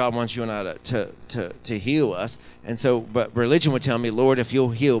reason that God wants you and I to heal us. And so, but religion would tell me, Lord, if you'll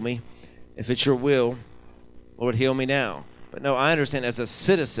heal me, if it's your will, Lord, heal me now. But no, I understand as a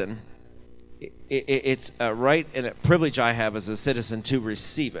citizen, it's a right and a privilege I have as a citizen to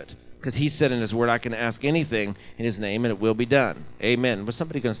receive it. Because he said in his word, I can ask anything in his name and it will be done. Amen. Was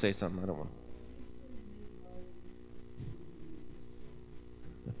somebody going to say something? I don't want.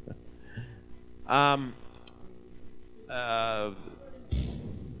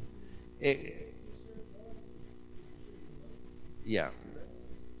 Yeah.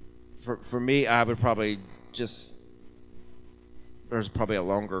 For me, I would probably there's probably a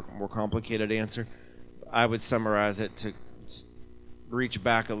longer, more complicated answer. I would summarize it to reach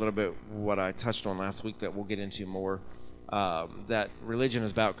back a little bit what I touched on last week that we'll get into more, that religion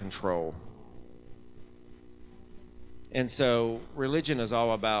is about control. And so religion is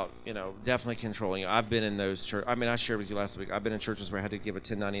all about, definitely controlling you. I've been in those churches. I shared with you last week, I've been in churches where I had to give a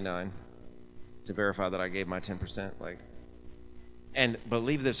 1099 to verify that I gave my 10%. And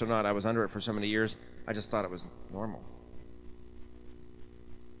believe this or not, I was under it for so many years, I just thought it was normal.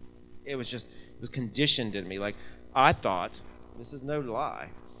 It was conditioned in me. I thought, this is no lie,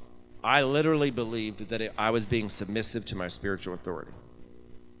 I literally believed that I was being submissive to my spiritual authority.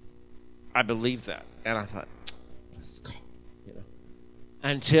 I believed that. And I thought, let's go.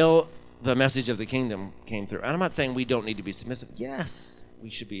 Until the message of the kingdom came through. And I'm not saying we don't need to be submissive. Yes, we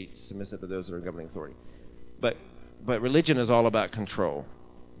should be submissive to those that are in governing authority. But religion is all about control.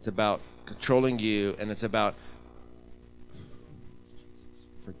 It's about controlling you, and it's about,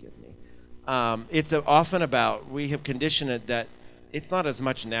 forgive me. It's often about, we have conditioned it that it's not as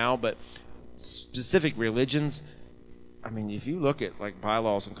much now, but specific religions, if you look at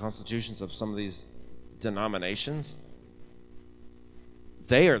bylaws and constitutions of some of these denominations,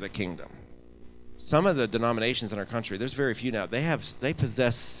 they are the kingdom. Some of the denominations in our country, there's very few now, they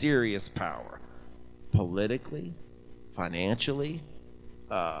possess serious power politically, financially,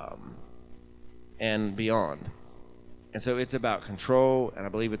 and beyond. And so it's about control, and I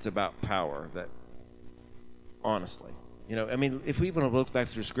believe it's about power. That, honestly, if we want to look back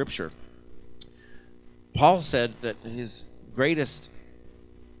through Scripture, Paul said that his greatest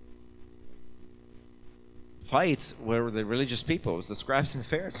fights were the religious people. It was the scribes and the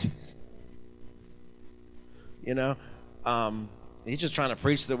Pharisees. He's just trying to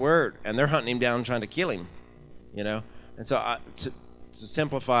preach the word, and they're hunting him down and trying to kill him. And so to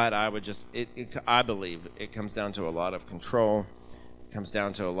simplify it, I believe it comes down to a lot of control. It comes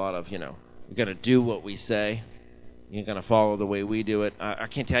down to a lot of, you're going to do what we say. You're going to follow the way we do it. I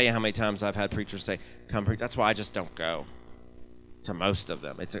can't tell you how many times I've had preachers say, come preach. That's why I just don't go to most of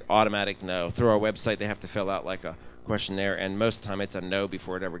them. It's an automatic no. Through our website, they have to fill out a questionnaire, and most of the time it's a no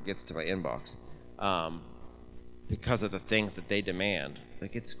before it ever gets to my inbox, because of the things that they demand.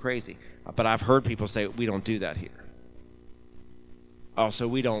 It's crazy. But I've heard people say, we don't do that here. Oh, so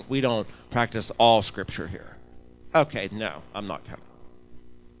we don't practice all Scripture here. Okay, no, I'm not coming.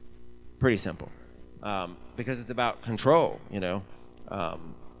 Pretty simple. Because it's about control, I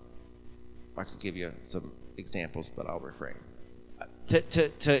could give you some examples, but I'll refrain.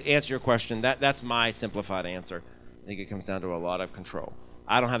 To answer your question, that's my simplified answer. I think it comes down to a lot of control.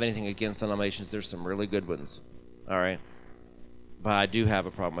 I don't have anything against denominations. There's some really good ones, all right? But I do have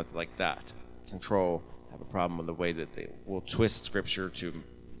a problem with that. Control. I have a problem with the way that they will twist Scripture to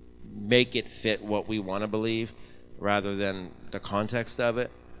make it fit what we want to believe rather than the context of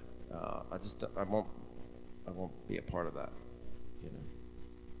it. I won't be a part of that.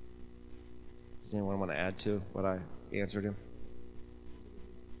 Does anyone want to add to what I answered him?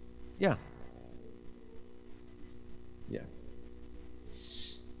 Yeah. Yeah.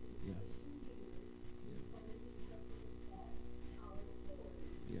 Yeah.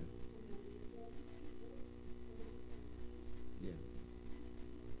 Yeah. Yeah.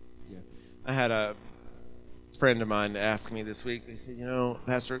 Yeah. I had a friend of mine ask me this week, he said,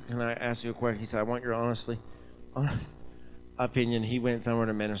 Pastor, can I ask you a question? He said, I want your honest opinion. He went somewhere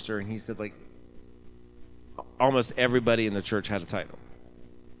to minister, and he said, almost everybody in the church had a title.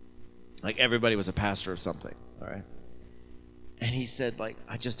 Everybody was a pastor of something, all right? And he said,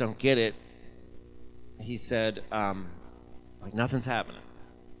 I just don't get it. He said, Like nothing's happening.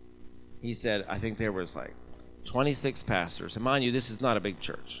 He said, I think there was like 26 pastors. And mind you, this is not a big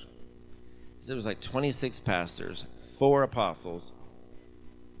church. He said there was like 26 pastors, 4 apostles,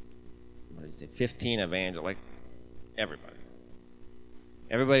 what did he say, 15 evangelists, like everybody.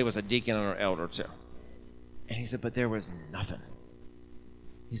 Everybody was a deacon or elder too. And he said, but there was nothing.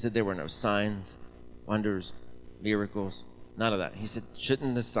 He said there were no signs, wonders, miracles, none of that. He said,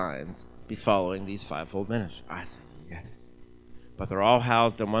 shouldn't the signs be following these fivefold ministry? I said, yes. But they're all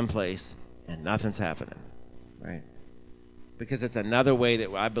housed in one place and nothing's happening, right? Because it's another way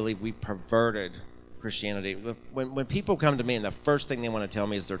that I believe we perverted Christianity. When people come to me and the first thing they want to tell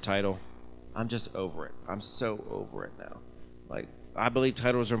me is their title, I'm just over it. I'm so over it now. Like, I believe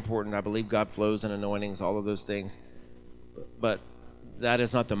titles are important. I believe God flows in anointings, all of those things. But that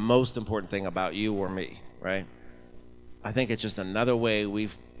is not the most important thing about you or me, right? I think it's just another way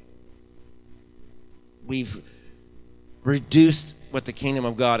we've reduced what the kingdom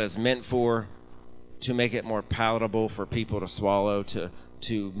of God is meant for to make it more palatable for people to swallow, to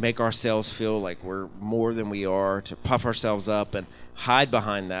make ourselves feel like we're more than we are, to puff ourselves up and hide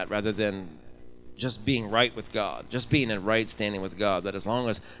behind that rather than just being right with God, just being in right standing with God. That as long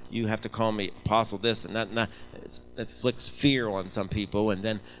as you have to call me apostle this and that, it flicks fear on some people, and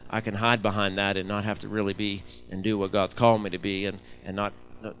then I can hide behind that and not have to really be and do what God's called me to be, and not.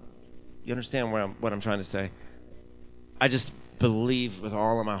 You understand what I'm trying to say? I just believe with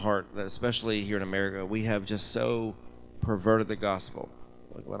all of my heart that, especially here in America, we have just so perverted the gospel.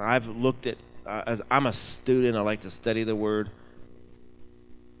 Like when I've looked at, as I'm a student, I like to study the Word.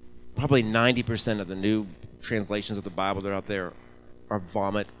 Probably 90% of the new translations of the Bible that are out there are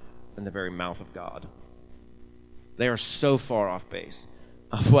vomit in the very mouth of God. They are so far off base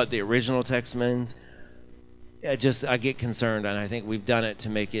of what the original text means. I get concerned, and I think we've done it to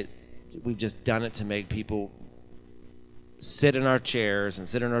make people sit in our chairs and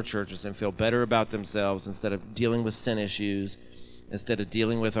sit in our churches and feel better about themselves instead of dealing with sin issues, instead of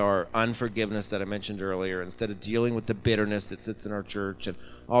dealing with our unforgiveness that I mentioned earlier, instead of dealing with the bitterness that sits in our church and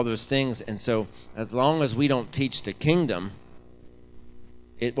all those things. And so as long as we don't teach the kingdom,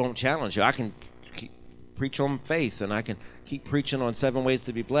 it won't challenge you. I can preach on faith, and I can keep preaching on 7 ways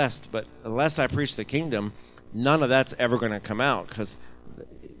to be blessed, but unless I preach the kingdom, none of that's ever going to come out, because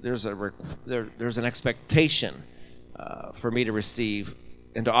there's an expectation for me to receive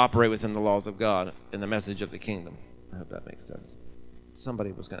and to operate within the laws of God and the message of the kingdom. I hope that makes sense.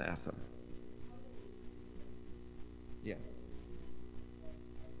 Somebody was going to ask something. Yeah.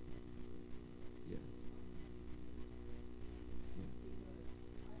 Yeah. Yeah.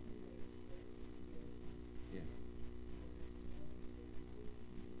 Yeah.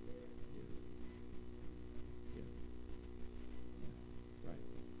 Yeah. Right.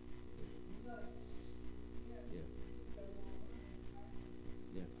 Yeah.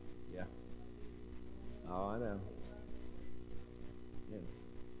 Yeah. Yeah. Oh, I know. Yeah.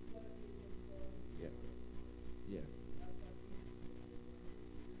 Yeah. Yeah.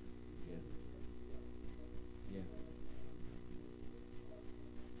 Yeah. Yeah.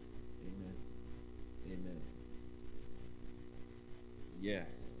 Amen. Amen.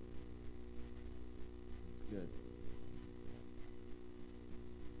 Yes. That's good.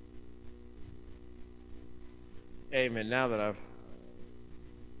 Amen. Now that I've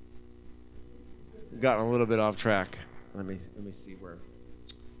gotten a little bit off track, let me see where.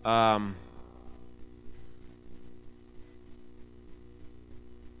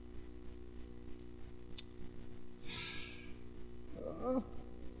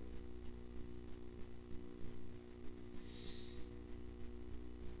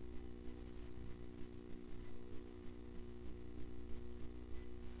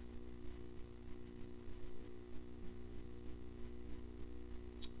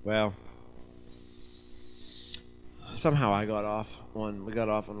 Well, somehow we got off on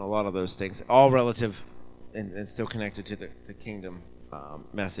a lot of those things, all relative and still connected to the kingdom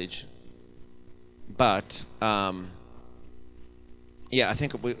message. But yeah, I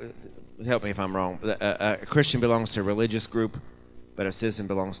think help me if I'm wrong. A Christian belongs to a religious group, but a citizen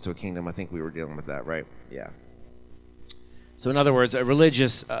belongs to a kingdom. I think we were dealing with that, right? Yeah. So in other words, a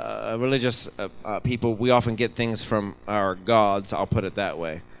religious people, we often get things from our gods, I'll put it that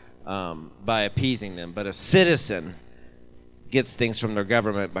way, by appeasing them. But a citizen gets things from their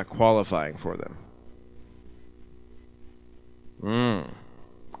government by qualifying for them.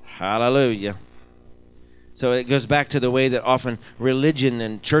 Hallelujah. So it goes back to the way that often religion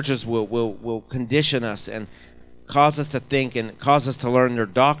and churches will condition us and cause us to think and cause us to learn their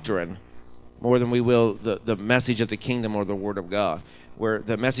doctrine more than we will the message of the kingdom or the word of God. Where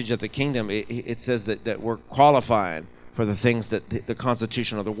the message of the kingdom, it says that we're qualifying for the things that the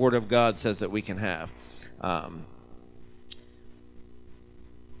Constitution or the Word of God says that we can have. And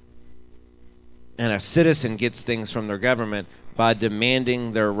a citizen gets things from their government by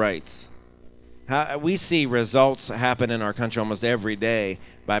demanding their rights. We see results happen in our country almost every day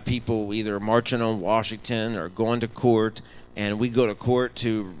by people either marching on Washington or going to court, and we go to court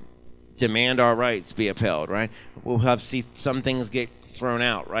to demand our rights be upheld, right? We'll have see some things get thrown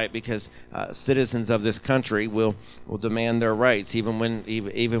out, right? Because citizens of this country will demand their rights, even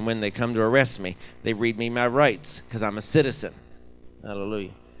when they come to arrest me. They read me my rights because I'm a citizen.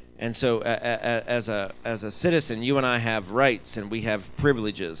 Hallelujah. And so, as a citizen, you and I have rights and we have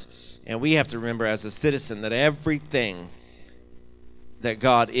privileges, and we have to remember as a citizen that everything that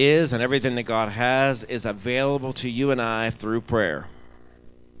God is and everything that God has is available to you and I through prayer.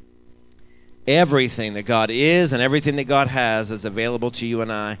 Everything that God is and everything that God has is available to you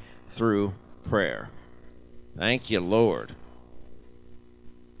and I through prayer. Thank you, Lord.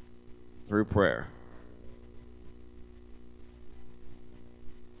 Through prayer.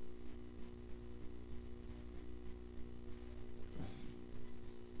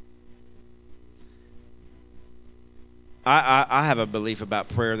 I have a belief about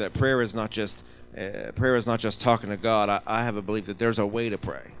prayer that prayer is not just talking to God. I have a belief that there's a way to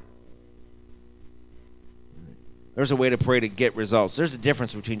pray. There's a way to pray to get results. There's a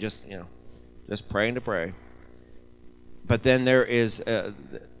difference between just praying to pray. But then there is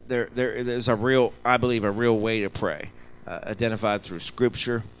there's a real way to pray, identified through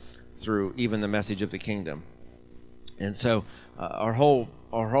Scripture, through even the message of the kingdom. And so our whole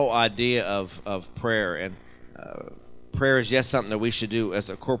idea of prayer and prayer is, yes, something that we should do as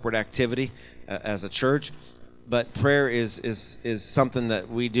a corporate activity, as a church, but prayer is something that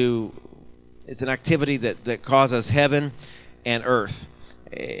we do. It's an activity that causes heaven and earth,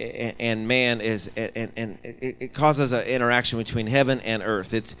 and man and it causes an interaction between heaven and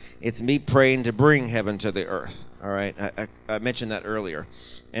earth. It's me praying to bring heaven to the earth. All right, I mentioned that earlier,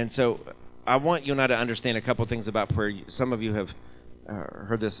 and so I want you and I to understand a couple things about prayer. Some of you have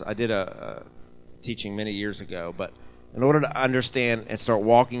heard this. I did a teaching many years ago, but in order to understand and start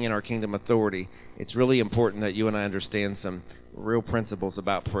walking in our kingdom authority, it's really important that you and I understand some real principles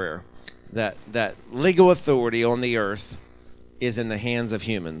about prayer. That legal authority on the earth is in the hands of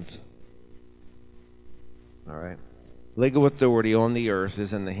humans. All right? Legal authority on the earth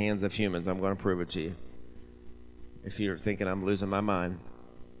is in the hands of humans. I'm going to prove it to you. If you're thinking I'm losing my mind.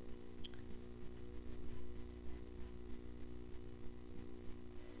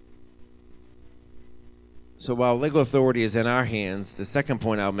 So while legal authority is in our hands, the second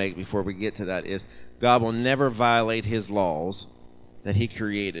point I'll make before we get to that is God will never violate his laws that he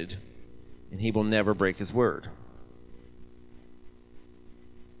created, and he will never break his word.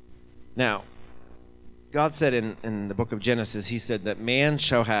 Now, God said in the book of Genesis, he said that man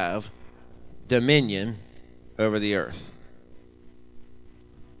shall have dominion over the earth.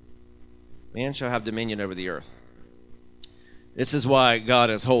 Man shall have dominion over the earth. This is why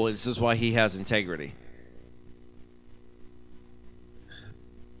God is holy. This is why he has integrity.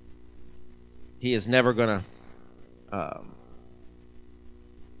 He is never going to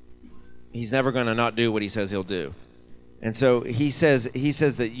he's never going to not do what he says he'll do. And so he says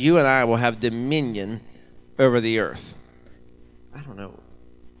that you and I will have dominion over the earth. I don't know.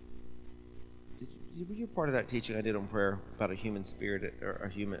 Were you part of that teaching I did on prayer about a human spirit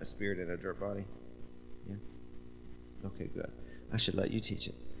or a spirit in a dirt body? Yeah. Okay, good. I should let you teach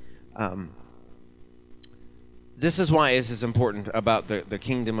it. This is why this is important about the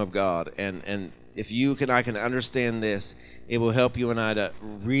kingdom of God, and if you and I can understand this, it will help you and I to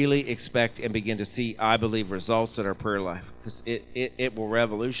really expect and begin to see, I believe, results in our prayer life, because it will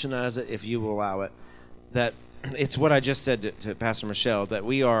revolutionize it if you will allow it. That it's what I just said to Pastor Michelle, that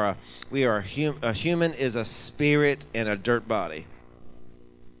a human is a spirit in a dirt body.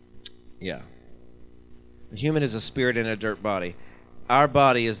 Yeah, a human is a spirit in a dirt body. Our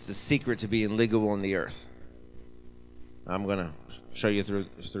body is the secret to being legal on the earth. I'm going to show you through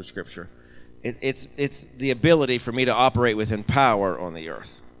Scripture. It's the ability for me to operate within power on the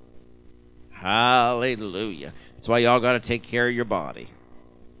earth. Hallelujah. That's why y'all got to take care of your body.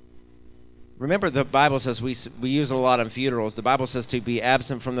 Remember, the Bible says we use it a lot in funerals. The Bible says to be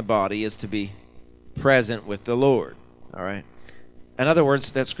absent from the body is to be present with the Lord. All right. In other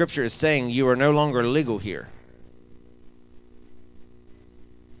words, that Scripture is saying you are no longer legal here.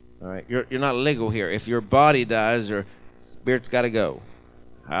 All right. You're not legal here. If your body dies, your spirit's got to go.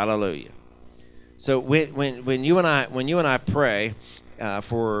 Hallelujah. So when you and I pray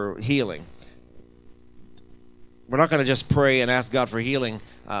for healing, we're not going to just pray and ask God for healing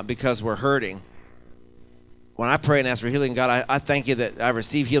because we're hurting. when I pray and ask for healing, God, I thank you that I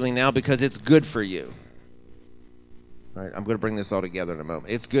receive healing now because it's good for you. All right, I'm going to bring this all together in a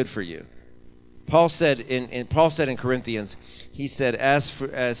moment. It's good for you. Paul said in Corinthians, he said, as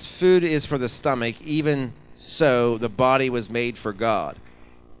food is for the stomach, even so the body was made for God,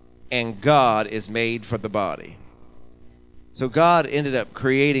 and God is made for the body. So God ended up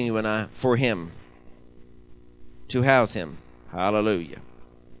creating you and I for him, to house him. Hallelujah.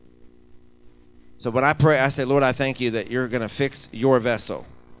 So when I pray, I say, Lord, I thank you that you're going to fix your vessel.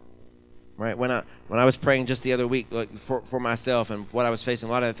 Right? When I was praying just the other week, like for myself and what I was facing,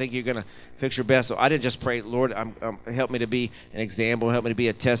 Lord, I think you're going to fix your vessel. I didn't just pray, Lord, help me to be an example, help me to be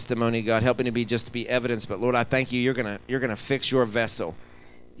a testimony, God, help me to be evidence. But Lord, I thank you, you're going to fix your vessel.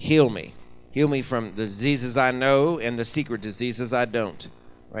 Heal me from the diseases I know and the secret diseases I don't.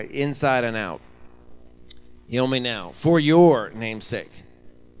 Right? Inside and out. Heal me now for your name's sake.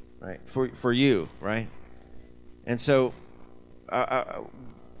 Right? For you, right? And so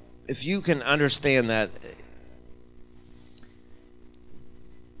if you can understand that,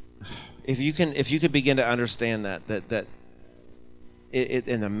 if you could begin to understand that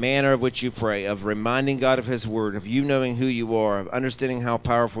in the manner of which you pray, of reminding God of his word, of you knowing who you are, of understanding how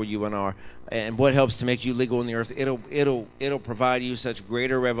powerful you are, and what helps to make you legal in the earth, it'll provide you such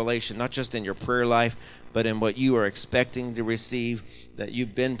greater revelation, not just in your prayer life, but in what you are expecting to receive, that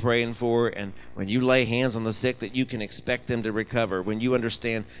you've been praying for. And when you lay hands on the sick, that you can expect them to recover. When you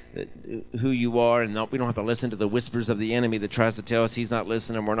understand that, who you are, and we don't have to listen to the whispers of the enemy that tries to tell us he's not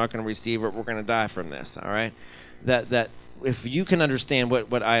listening, we're not going to receive it, we're going to die from this, all right? That if you can understand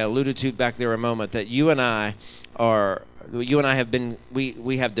what I alluded to back there a moment, that you and I have been,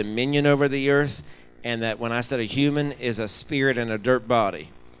 we have dominion over the earth, and that when I said a human is a spirit in a dirt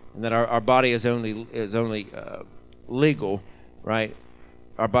body, and that our body is only legal, right?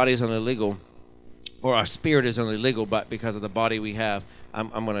 Our body is only legal, or our spirit is only legal, but because of the body we have. I'm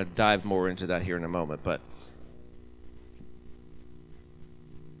going to dive more into that here in a moment, but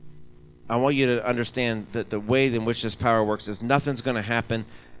I want you to understand that the way in which this power works is nothing's going to happen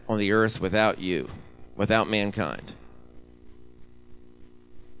on the earth without you, without mankind.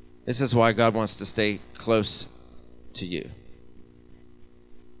 This is why God wants to stay close to you.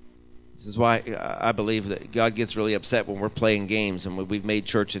 This is why I believe that God gets really upset when we're playing games, and we've made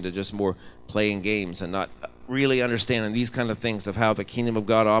church into just more playing games and not really understanding these kind of things of how the kingdom of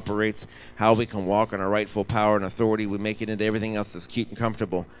God operates, how we can walk in our rightful power and authority. We make it into everything else that's cute and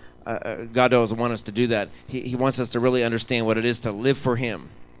comfortable. God doesn't want us to do that. He wants us to really understand what it is to live for him,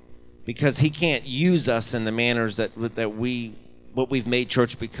 because he can't use us in the manners that what we've made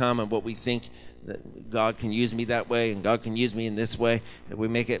church become, and what we think that God can use me that way and God can use me in this way. That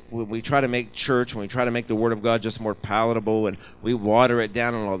when we try to make church, when we try to make the Word of God just more palatable, and we water it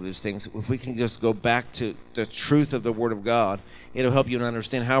down and all these things, if we can just go back to the truth of the Word of God, it'll help you to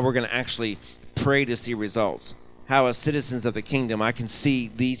understand how we're going to actually pray to see results. How as citizens of the kingdom, I can see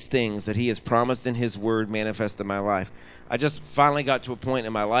these things that he has promised in his word manifest in my life. I just finally got to a point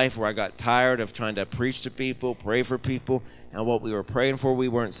in my life where I got tired of trying to preach to people, pray for people, and what we were praying for we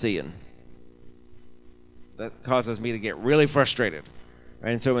weren't seeing. That causes me to get really frustrated.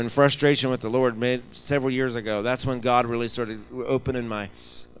 Right? And so in frustration with the Lord several years ago, that's when God really started opening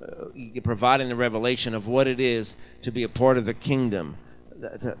providing the revelation of what it is to be a part of the kingdom.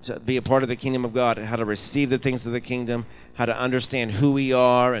 To be a part of the kingdom of God, how to receive the things of the kingdom, how to understand who we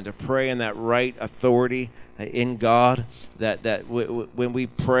are, and to pray in that right authority in God, that when we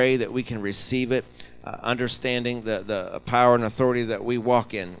pray that we can receive it, understanding the power and authority that we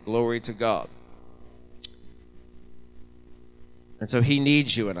walk in. Glory to God. And so he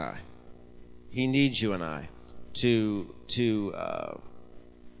needs you and I. He needs you and I to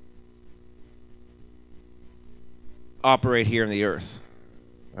operate here in the earth.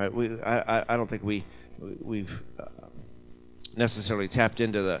 Right? I don't think we've necessarily tapped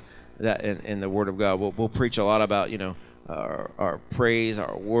into that in the Word of God. We'll preach a lot about our praise,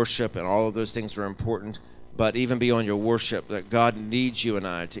 our worship, and all of those things are important. But even beyond your worship, that God needs you and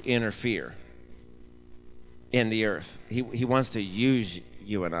I to interfere in the earth. He wants to use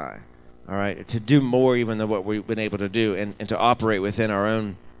you and I, all right, to do more even than what we've been able to do, and to operate within our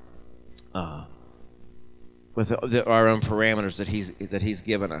own our own parameters that he's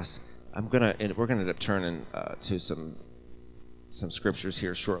given us. We're gonna end up turning to some scriptures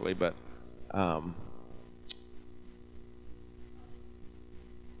here shortly, but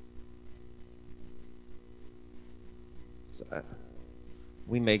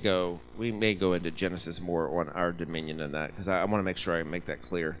we may go into Genesis more on our dominion in that, because I want to make sure I make that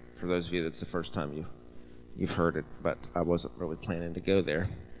clear for those of you that's the first time you've heard it, but I wasn't really planning to go there.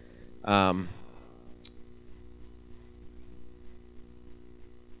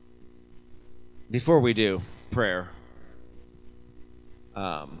 before we do prayer,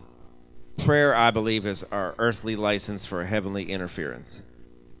 prayer, I believe, is our earthly license for heavenly interference.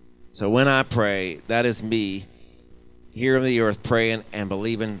 So when I pray, that is me here on the earth praying and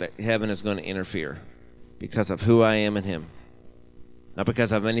believing that heaven is going to interfere because of who I am in him. Not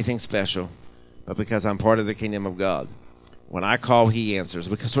because I'm anything special, but because I'm part of the kingdom of God. When I call, he answers.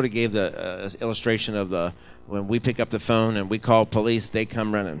 We sort of gave the illustration of when we pick up the phone and we call police, they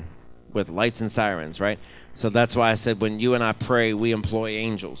come running with lights and sirens, right? So that's why I said when you and I pray, we employ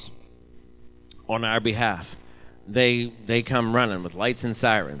angels on our behalf. They come running with lights and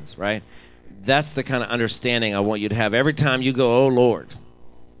sirens, right? That's the kind of understanding I want you to have. Every time you go, oh Lord,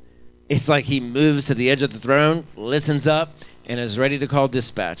 it's like he moves to the edge of the throne, listens up, and is ready to call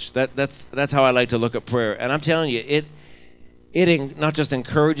dispatch. That's how I like to look at prayer. And I'm telling you, it not just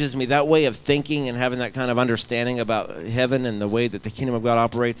encourages me, that way of thinking and having that kind of understanding about heaven and the way that the kingdom of God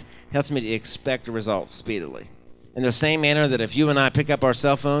operates helps me to expect results speedily. In the same manner that if you and I pick up our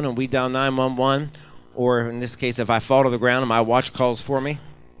cell phone and we dial 911, or in this case, if I fall to the ground and my watch calls for me,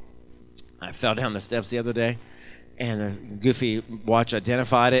 I fell down the steps the other day, and a goofy watch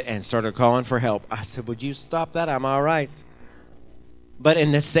identified it and started calling for help. I said, would you stop that? I'm all right. But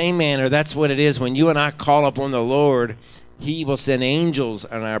in the same manner, that's what it is. When you and I call upon the Lord, he will send angels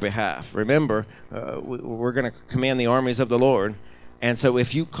on our behalf. Remember, we're going to command the armies of the Lord. And so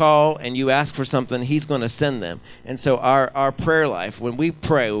if you call and you ask for something, he's going to send them. And so our prayer life, when we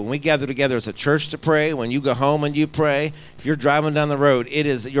pray, when we gather together as a church to pray, when you go home and you pray, if you're driving down the road, it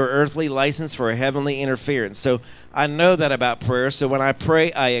is your earthly license for a heavenly interference. So I know that about prayer. So when I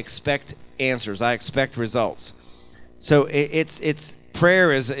pray, I expect answers. I expect results. So it's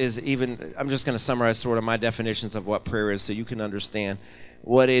prayer is even, I'm just going to summarize sort of my definitions of what prayer is so you can understand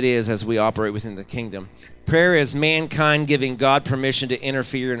what it is as we operate within the kingdom. Prayer is mankind giving God permission to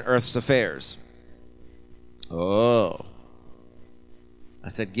interfere in earth's affairs. Oh. I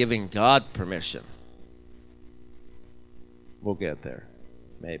said giving God permission. We'll get there.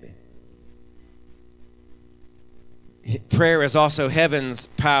 Maybe. Prayer is also heaven's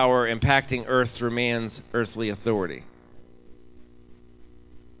power impacting earth through man's earthly authority.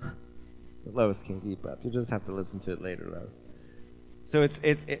 Lois can keep up. You just have to listen to it later, Lois. So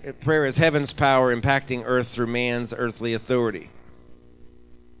prayer is heaven's power impacting earth through man's earthly authority.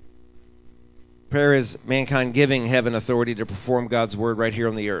 Prayer is mankind giving heaven authority to perform God's word right here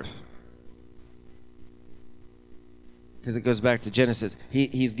on the earth. Because it goes back to Genesis.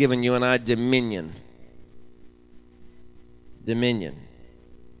 He's given you and I dominion. Dominion.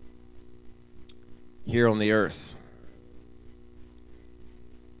 Here on the earth.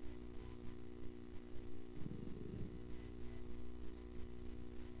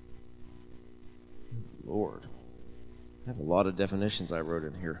 Lord. I have a lot of definitions I wrote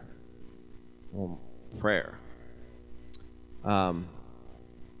in here. Well, prayer. The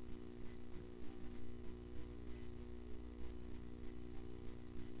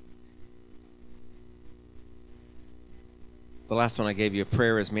last one I gave you,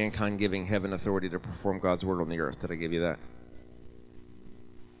 prayer is mankind giving heaven authority to perform God's word on the earth. Did I give you that?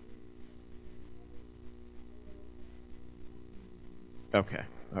 Okay,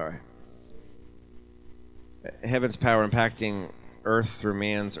 all right. Heaven's power impacting earth through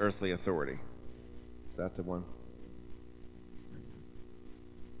man's earthly authority. Is that the one?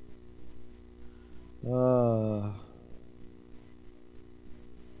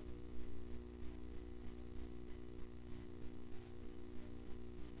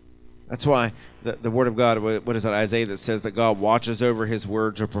 That's why the Word of God, what is that, Isaiah, that says that God watches over his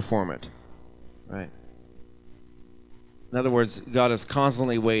word to perform it. Right? In other words, God is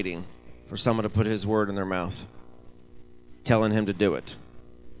constantly waiting for someone to put his word in their mouth, telling him to do it.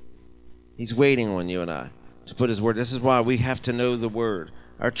 He's waiting on you and I to put his word. This is why we have to know the word.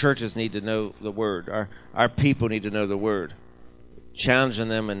 Our churches need to know the word. Our people need to know the word. Challenging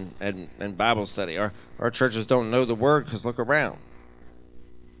them in Bible study. Our churches don't know the word because look around.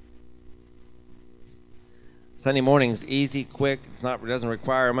 Sunday morning's easy, quick. It doesn't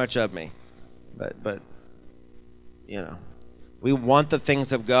require much of me. But you know, we want the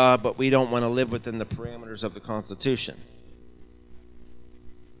things of God, but we don't want to live within the parameters of the Constitution.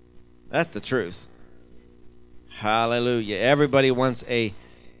 That's the truth. Hallelujah. Everybody wants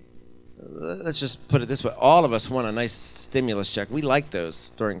let's just put it this way. All of us want a nice stimulus check. We like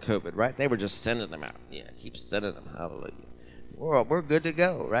those during COVID, right? They were just sending them out. Yeah, keep sending them. Hallelujah. We're good to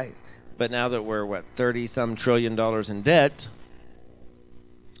go, right? But now that we're, 30-some trillion dollars in debt,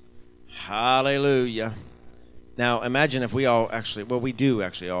 hallelujah. Now, imagine if we all we do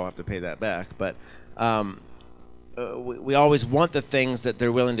actually all have to pay that back, but we always want the things that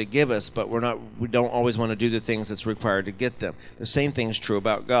they're willing to give us, but we don't always want to do the things that's required to get them. The same thing is true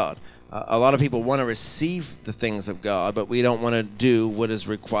about God. A lot of people want to receive the things of God, but we don't want to do what is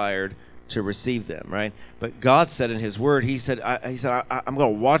required to receive them, right? But God said in his word, he said, I'm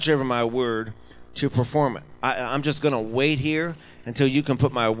going to watch over my word to perform it. I'm just going to wait here until you can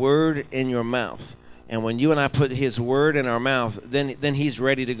put my word in your mouth. And when you and I put his word in our mouth, then he's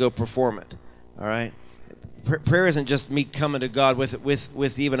ready to go perform it. All right? Prayer isn't just me coming to God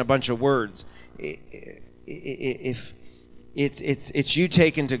with even a bunch of words. If it's you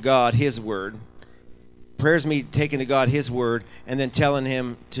taking to God his word. Prayer is me taking to God his word and then telling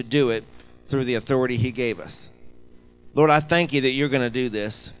him to do it through the authority he gave us. Lord, I thank you that you're going to do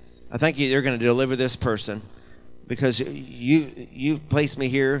this. I thank you that you're going to deliver this person because you've placed me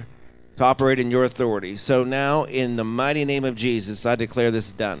here to operate in your authority. So now, in the mighty name of Jesus, I declare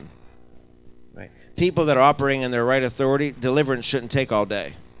this done. Right? People that are operating in their right authority, deliverance shouldn't take all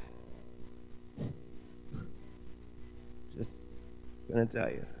day. Just going to tell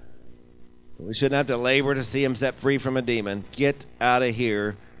you. We shouldn't have to labor to see him set free from a demon. Get out of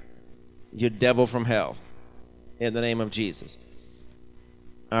here, you devil from hell, in the name of Jesus.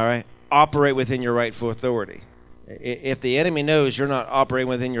 All right? Operate within your rightful authority. If the enemy knows you're not operating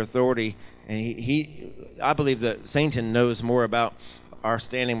within your authority, and I believe that Satan knows more about our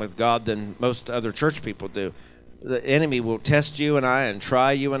standing with God than most other church people do. The enemy will test you and I and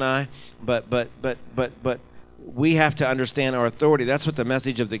try you and I, but we have to understand our authority. That's what the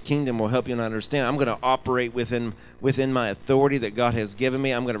message of the kingdom will help you to understand. I'm going to operate within my authority that God has given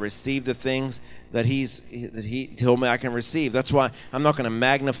me. I'm going to receive the things that he told me I can receive. That's why I'm not going to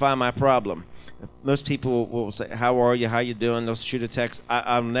magnify my problem. Most people will say, how are you? How you doing? They'll shoot a text.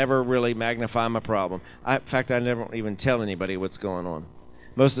 I'll never really magnify my problem. In fact, I never even tell anybody what's going on.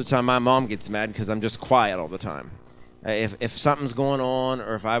 Most of the time, my mom gets mad because I'm just quiet all the time. If something's going on,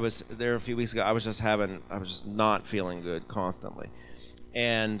 or if I was there a few weeks ago, I was just not feeling good constantly.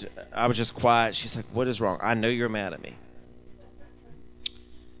 And I was just quiet. She's like, what is wrong? I know you're mad at me.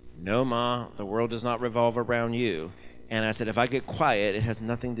 No, Ma, the world does not revolve around you. And I said, if I get quiet, it has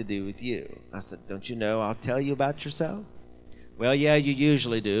nothing to do with you. I said, don't you know I'll tell you about yourself? Well, yeah, you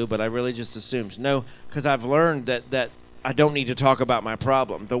usually do, but I really just assumed. No, because I've learned that I don't need to talk about my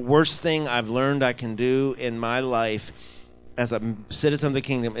problem. The worst thing I've learned I can do in my life as a citizen of the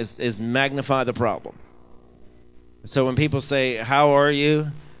kingdom is magnify the problem. So when people say, how are you?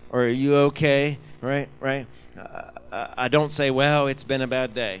 Or are you okay? Right? I don't say, well, it's been a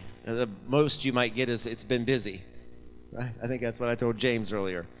bad day. The most you might get is it's been busy. Right? I think that's what I told James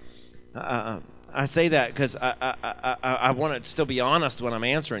earlier. I say that because I want to still be honest when I'm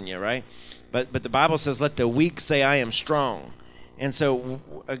answering you, right? But the Bible says, let the weak say I am strong. And so,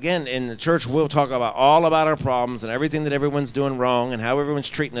 again, in the church, we'll talk all about our problems and everything that everyone's doing wrong and how everyone's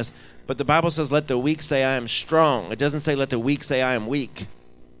treating us. But the Bible says, let the weak say I am strong. It doesn't say, let the weak say I am weak.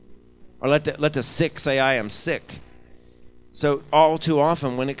 Or let the sick say I am sick. So all too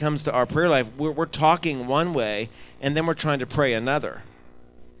often, when it comes to our prayer life, we're talking one way, and then we're trying to pray another.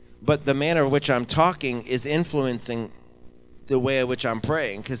 But the manner in which I'm talking is influencing the way in which I'm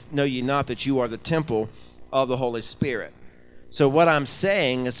praying, because know ye not that you are the temple of the Holy Spirit. So what I'm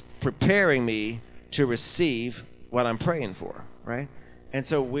saying is preparing me to receive what I'm praying for, right? And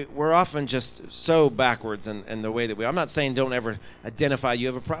so we're often just so backwards in the way that I'm not saying don't ever identify you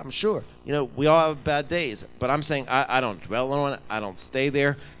have a problem. Sure, we all have bad days, but I'm saying I don't dwell on it. I don't stay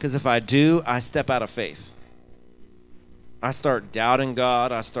there, because if I do, I step out of faith. I start doubting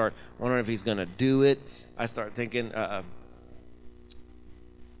God. I start wondering if he's going to do it. I start thinking,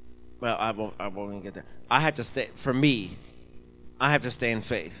 well, I won't even get there. I have to stay, for me, I have to stay in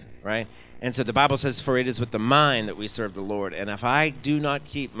faith, right? And so the Bible says, for it is with the mind that we serve the Lord. And if I do not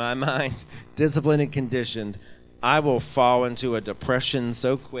keep my mind disciplined and conditioned, I will fall into a depression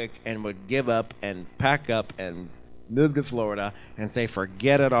so quick and would give up and pack up and move to Florida and say,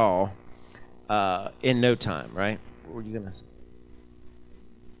 forget it all in no time, right? What were you going to say?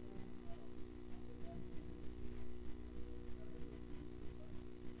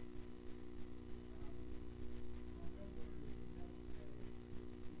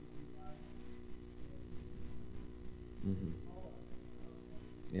 Mm-hmm.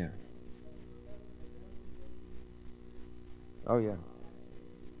 Yeah. Oh, yeah.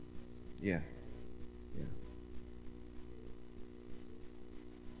 Yeah. Yeah.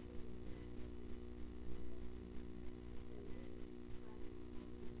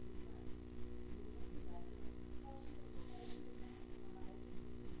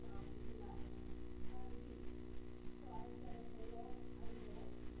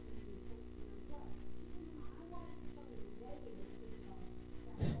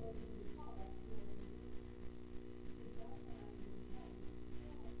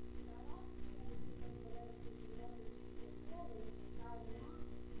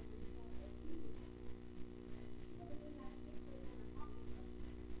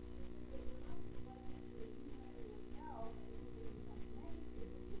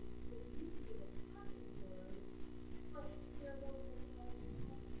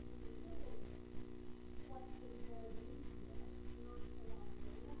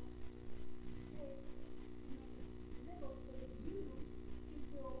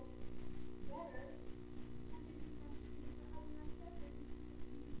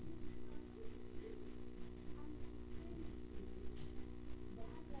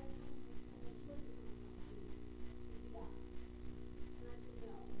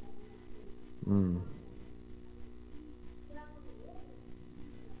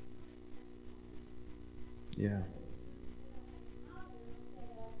 Yeah.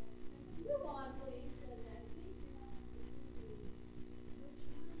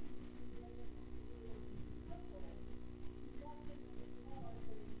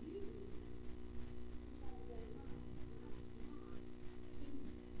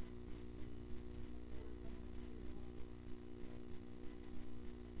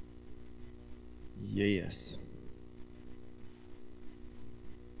 Yes.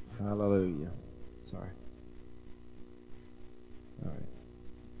 Hallelujah. Sorry. All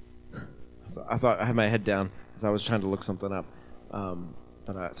right. I thought I had my head down because I was trying to look something up,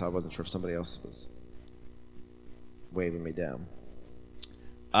 so I wasn't sure if somebody else was waving me down.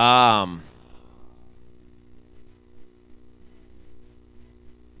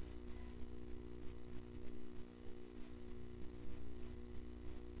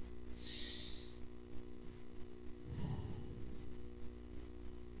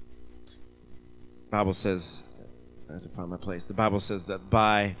 Bible says, I had to find my place. The Bible says that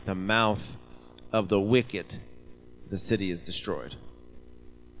by the mouth of the wicked, the city is destroyed.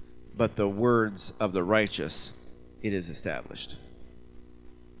 But the words of the righteous, it is established.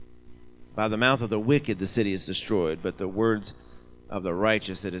 By the mouth of the wicked, the city is destroyed, but the words of the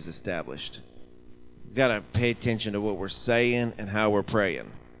righteous, it is established. We've got to pay attention to what we're saying and how we're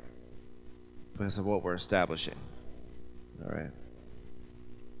praying because of what we're establishing. All right.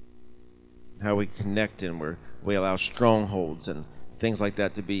 How we connect and we allow strongholds and things like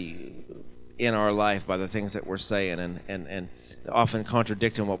that to be in our life by the things that we're saying and often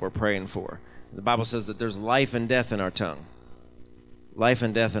contradicting what we're praying for. The Bible says that there's life and death in our tongue. Life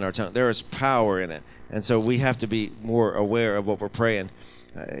and death in our tongue. There is power in it. And so we have to be more aware of what we're praying.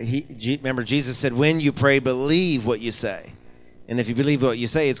 Remember, Jesus said, when you pray, believe what you say. And if you believe what you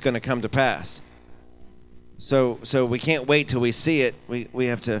say, it's going to come to pass. So we can't wait till we see it. We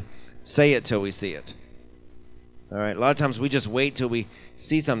have to say it till we see it. All right. A lot of times we just wait till we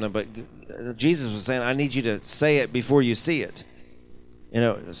see something, but Jesus was saying, I need you to say it before you see it.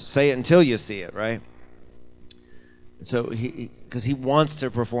 Say it until you see it, right? So because he wants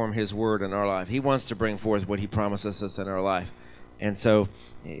to perform his word in our life. He wants to bring forth what he promises us in our life. And so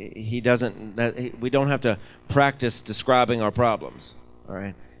we don't have to practice describing our problems. All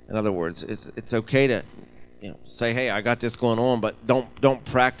right. In other words, it's okay to say, hey, I got this going on, but don't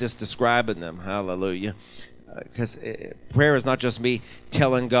practice describing them. Hallelujah. Because prayer is not just me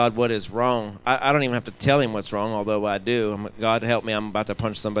telling God what is wrong. I don't even have to tell him what's wrong, although I do. God help me, I'm about to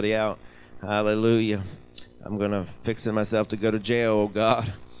punch somebody out. Hallelujah. I'm going to fix myself to go to jail, oh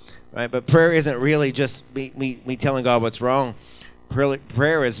God. Right? But prayer isn't really just me telling God what's wrong.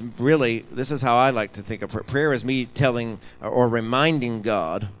 Prayer is really, this is how I like to think of prayer. Prayer is me telling or reminding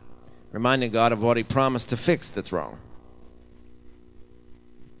God of what he promised to fix that's wrong.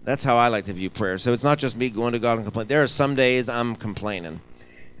 That's how I like to view prayer. So it's not just me going to God and complaining. There are some days I'm complaining.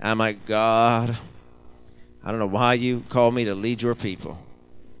 I'm like, God, I don't know why you called me to lead your people.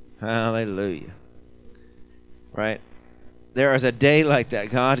 Hallelujah. Right? There is a day like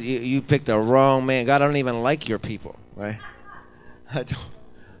that. God, you picked the wrong man. God, I don't even like your people. Right?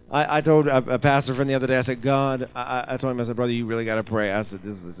 I told a pastor friend the other day, I said, God, I told him, I said, brother, you really got to pray. I said,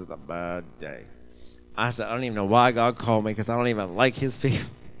 this is just a bad day. I said, I don't even know why God called me because I don't even like his people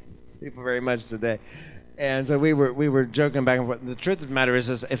very much today. And so we were joking back and forth. The truth of the matter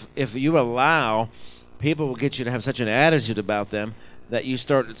is if you allow, people will get you to have such an attitude about them that you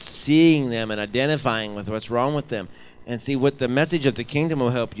start seeing them and identifying with what's wrong with them. And see, what the message of the kingdom will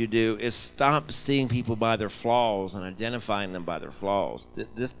help you do is stop seeing people by their flaws and identifying them by their flaws.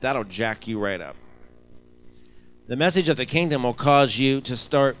 That'll jack you right up. The message of the kingdom will cause you to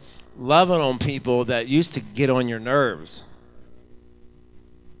start loving on people that used to get on your nerves.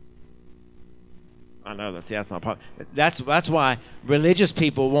 I know that's not popular. That's why religious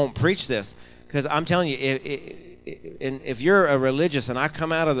people won't preach this, because I'm telling you, if you're a religious, and I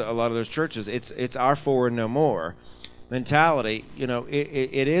come out of a lot of those churches, it's our forward no more mentality.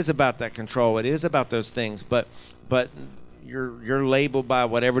 It is about that control. It is about those things, but you're labeled by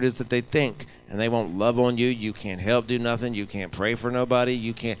whatever it is that they think, and they won't love on you. You can't help do nothing. You can't pray for nobody.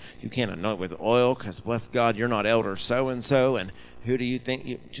 You can't anoint with oil, because bless God, you're not elder so and so. And who do you think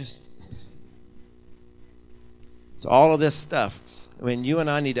you just? So all of this stuff. I mean, you and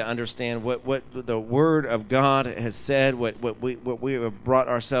I need to understand what the Word of God has said. What we have brought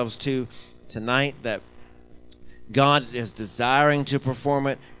ourselves to tonight. That God is desiring to perform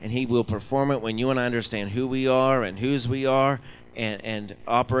it, and he will perform it when you and I understand who we are and whose we are, and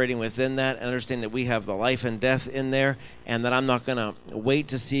operating within that, and understand that we have the life and death in there, and that I'm not going to wait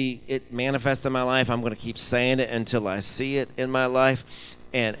to see it manifest in my life. I'm going to keep saying it until I see it in my life,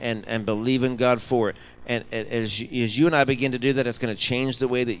 and believe in God for it. And as you and I begin to do that, it's going to change the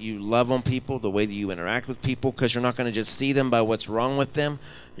way that you love on people, the way that you interact with people, because you're not going to just see them by what's wrong with them.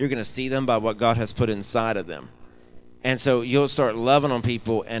 You're going to see them by what God has put inside of them. And so you'll start loving on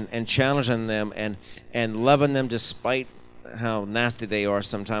people and challenging them and loving them despite how nasty they are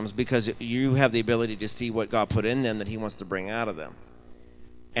sometimes, because you have the ability to see what God put in them that he wants to bring out of them.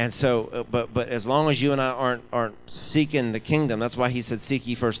 And so, but as long as you and I aren't seeking the kingdom, that's why he said, seek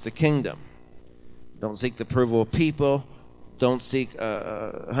ye first the kingdom. Don't seek the approval of people. Don't seek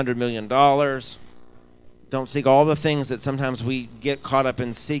 $100 million. Don't seek all the things that sometimes we get caught up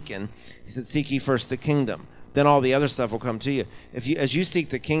in seeking. He said, seek ye first the kingdom. Then all the other stuff will come to you. As you seek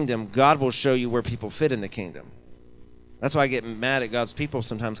the kingdom, God will show you where people fit in the kingdom. That's why I get mad at God's people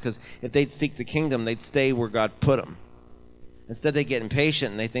sometimes, because if they'd seek the kingdom, they'd stay where God put them. Instead, they get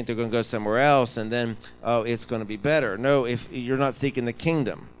impatient and they think they're going to go somewhere else, and then, oh, it's going to be better. No, if you're not seeking the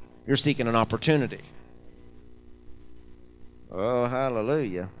kingdom, you're seeking an opportunity. Oh,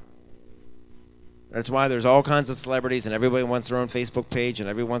 hallelujah. That's why there's all kinds of celebrities, and everybody wants their own Facebook page, and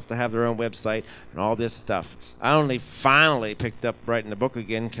everybody wants to have their own website, and all this stuff. I only finally picked up writing the book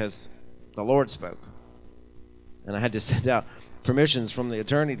again because the Lord spoke. And I had to send out permissions from the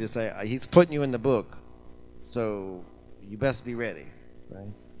attorney to say, he's putting you in the book, so you best be ready,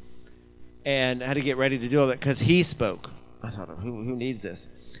 right? And I had to get ready to do all that because he spoke. I thought, who needs this?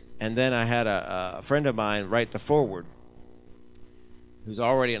 And then I had a friend of mine write the foreword, who's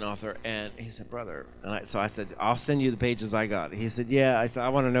already an author, and he said, brother, and so I said, I'll send you the pages I got. He said, yeah. I said, I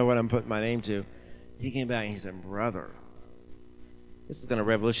want to know what I'm putting my name to. He came back and he said, brother, this is going to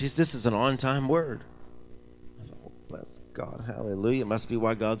revolutionize. This is an on-time word. I thought, well, bless God, hallelujah. It must be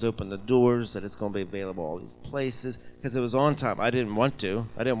why God's opened the doors, that it's going to be available all these places, because it was on time. I didn't want to do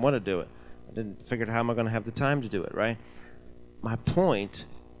it. I didn't figure out how am I going to have the time to do it, right? My point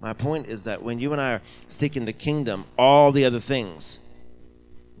is that when you and I are seeking the kingdom, all the other things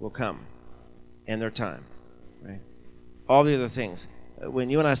will come in their time, right? All the other things.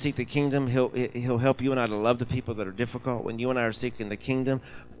 When you and I seek the kingdom, he'll help you and I to love the people that are difficult. When you and I are seeking the kingdom,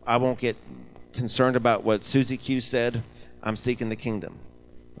 I won't get concerned about what Susie Q said. I'm seeking the kingdom,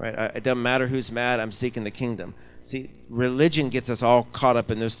 right? It doesn't matter who's mad. I'm seeking the kingdom. See, religion gets us all caught up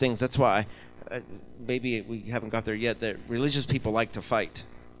in those things. That's why maybe we haven't got there yet, that religious people like to fight.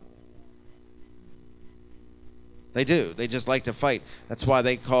 They do. They just like to fight. That's why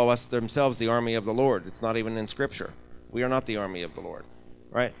they call us themselves the army of the Lord. It's not even in Scripture. We are not the army of the Lord,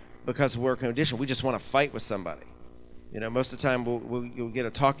 right? Because we're conditioned. We just want to fight with somebody. You know, most of the time you'll get a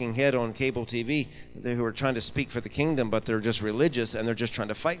talking head on cable TV who are trying to speak for the kingdom, but they're just religious and they're just trying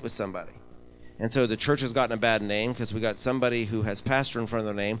to fight with somebody. And so the church has gotten a bad name because we got somebody who has pastor in front of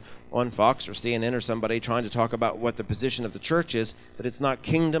their name on Fox or CNN or somebody trying to talk about what the position of the church is, but it's not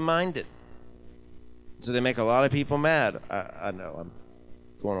kingdom-minded. So they make a lot of people mad. I know, I'm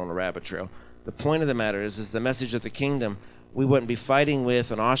going on a rabbit trail. The point of the matter is the message of the kingdom, we wouldn't be fighting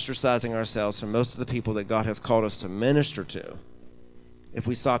with and ostracizing ourselves from most of the people that God has called us to minister to if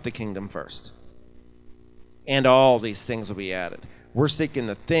we sought the kingdom first. And all these things will be added. We're seeking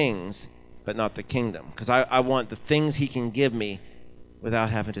the things, but not the kingdom. Because I want the things he can give me without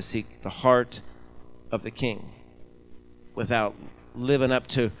having to seek the heart of the king, without living up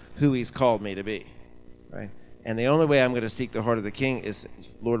to who he's called me to be. Right? And the only way I'm going to seek the heart of the king is,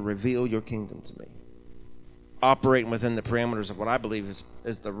 Lord, reveal your kingdom to me. Operating within the parameters of what I believe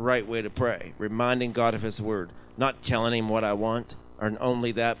is the right way to pray. Reminding God of his word. Not telling him what I want, or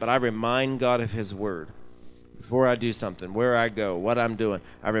only that, but I remind God of his word. Before I do something, where I go, what I'm doing,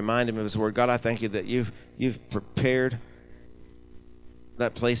 I remind him of his word. God, I thank you that you've prepared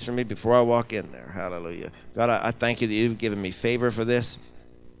that place for me before I walk in there. Hallelujah. God, I thank you that you've given me favor for this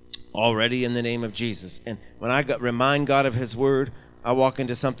already in the name of Jesus. And when I remind God of his word, I walk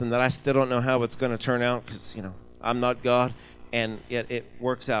into something that I still don't know how it's going to turn out because, I'm not God, and yet it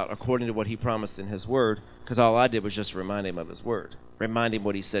works out according to what he promised in his word, because all I did was just remind him of his word, remind him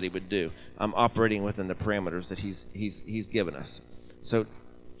what he said he would do. I'm operating within the parameters that he's given us. So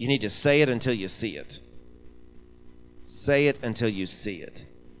you need to say it until you see it. Say it until you see it.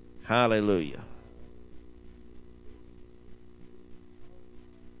 Hallelujah.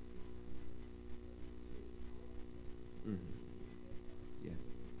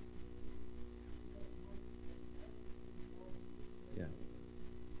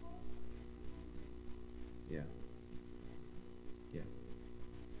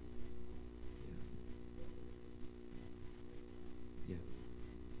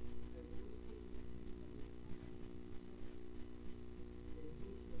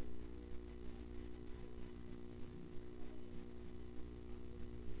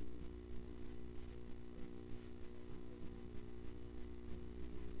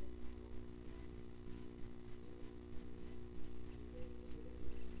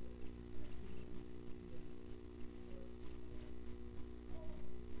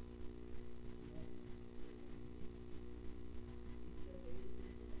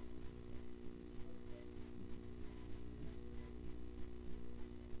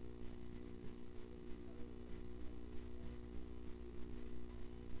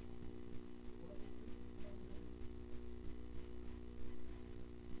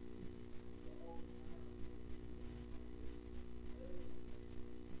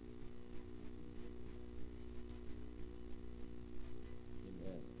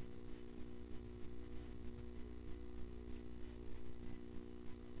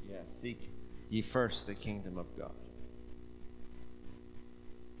 seek ye first the kingdom of God.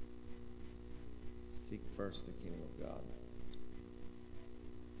 Seek first the kingdom of God.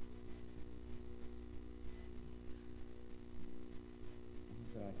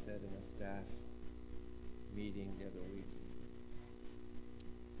 What was I said in a staff meeting the other week?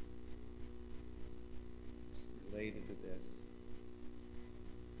 It's related to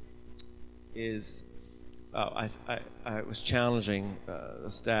this. I was challenging the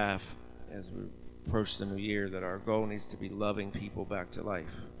staff as we approach the new year that our goal needs to be loving people back to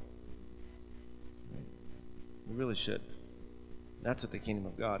life. We really should. That's what the kingdom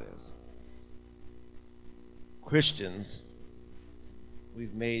of God is. Christians,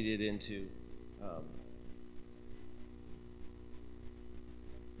 we've made it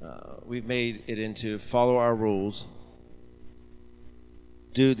into follow our rules,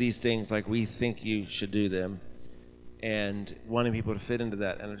 do these things like we think you should do them, and wanting people to fit into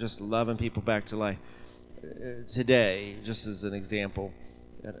that, and just loving people back to life. Today, just as an example,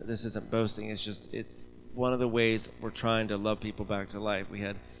 this isn't boasting, it's one of the ways we're trying to love people back to life. We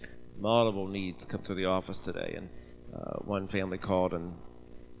had multiple needs come to the office today, and one family called, and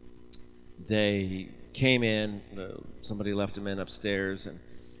they came in, somebody left them in upstairs, and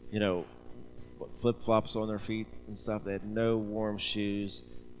flip-flops on their feet and stuff. They had no warm shoes.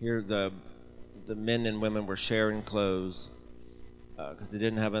 Here the men and women were sharing clothes because they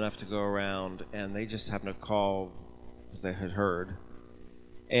didn't have enough to go around, and they just happened to call because they had heard.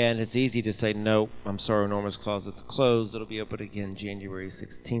 And it's easy to say, no, I'm sorry, Norma's closet's closed. It'll be open again January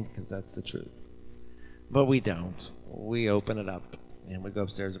 16th because that's the truth. But we don't. We open it up, and we go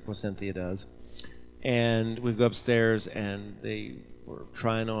upstairs. Well, Cynthia does. And we go upstairs, and they were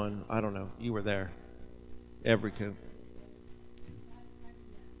trying on, I don't know, you were there, every coat.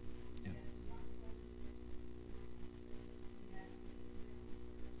 Yeah.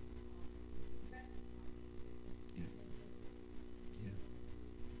 Yeah. Yeah.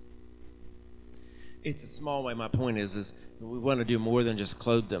 It's a small way. My point is we want to do more than just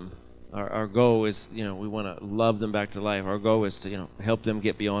clothe them. Our goal is, we want to love them back to life. Our goal is to, help them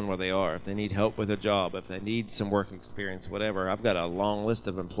get beyond where they are. If they need help with a job, if they need some work experience, whatever. I've got a long list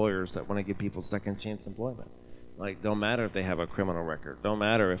of employers that want to give people second chance employment. Like, don't matter if they have a criminal record. Don't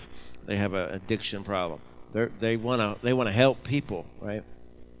matter if they have an addiction problem. They want to help people, right?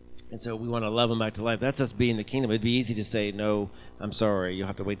 And so we want to love them back to life. That's us being the kingdom. It'd be easy to say, no, I'm sorry, you'll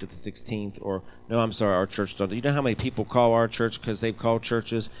have to wait till the 16th, or no, I'm sorry, our church don't. You know how many people call our church because they've called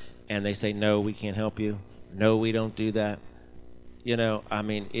churches and they say, no, we can't help you. No, we don't do that.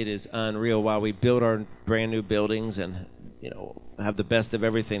 It is unreal. While we build our brand new buildings and, have the best of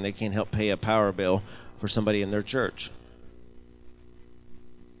everything, they can't help pay a power bill for somebody in their church.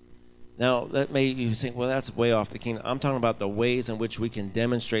 Now, that may you think, well, that's way off the kingdom. I'm talking about the ways in which we can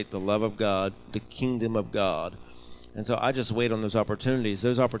demonstrate the love of God, the kingdom of God. And so I just wait on those opportunities.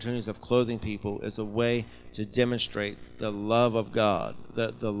 Those opportunities of clothing people is a way to demonstrate the love of God,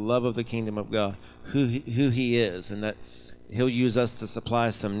 the love of the kingdom of God, who he is, and that he'll use us to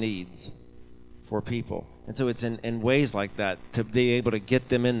supply some needs for people. And so it's in ways like that to be able to get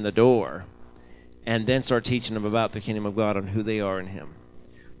them in the door and then start teaching them about the kingdom of God and who they are in him.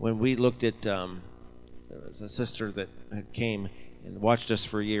 When we looked at, there was a sister that came and watched us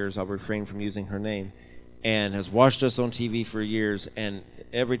for years. I'll refrain from using her name. And has watched us on TV for years, and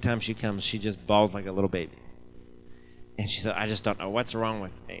every time she comes, she just bawls like a little baby. And she said, I just don't know what's wrong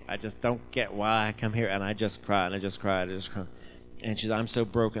with me. I just don't get why I come here, and I just cry, and I just cry, and I just cry. And she said, I'm so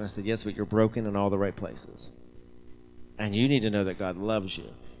broken. I said, yes, but you're broken in all the right places. And you need to know that God loves you.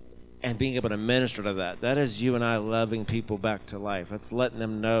 And being able to minister to that is you and I loving people back to life. That's letting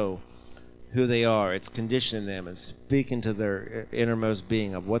them know who they are. It's conditioning them and speaking to their innermost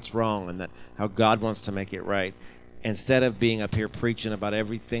being of what's wrong and that how God wants to make it right, instead of being up here preaching about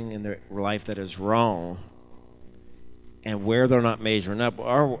everything in their life that is wrong and where they're not measuring up.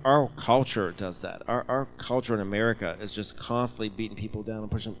 Our culture does that. Our culture in America is just constantly beating people down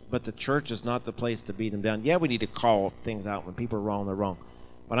and pushing. But the church is not the place to beat them down. Yeah, we need to call things out when people are wrong. They're wrong.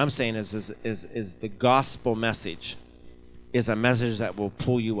 What I'm saying is the gospel message is a message that will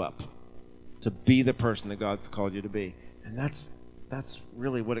pull you up to be the person that God's called you to be. And that's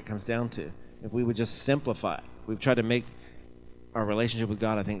really what it comes down to. If we would just simplify it. We've tried to make our relationship with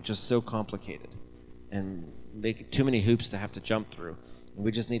God, I think, just so complicated and make too many hoops to have to jump through. And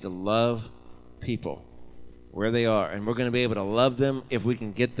we just need to love people where they are. And we're going to be able to love them if we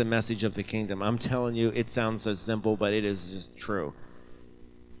can get the message of the kingdom. I'm telling you, it sounds so simple, but it is just true.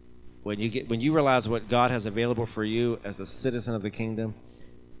 When you realize what God has available for you as a citizen of the kingdom,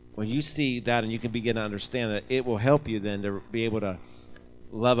 when you see that and you can begin to understand that, it will help you then to be able to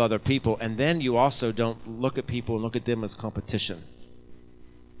love other people, and then you also don't look at people and look at them as competition.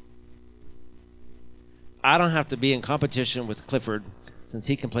 I don't have to be in competition with Clifford since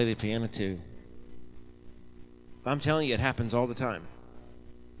he can play the piano too. I'm telling you, it happens all the time.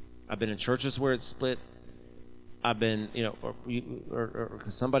 I've been in churches where it's split. I've been, or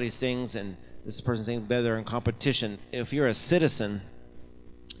somebody sings and this person sings better, they're in competition. If you're a citizen,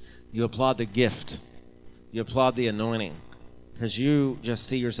 you applaud the gift. You applaud the anointing. Because you just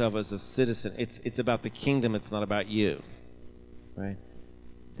see yourself as a citizen. It's about the kingdom, it's not about you. Right?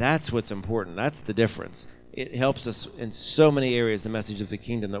 That's what's important. That's the difference. It helps us in so many areas, the message of the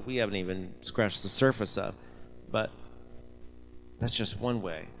kingdom, that we haven't even scratched the surface of. But that's just one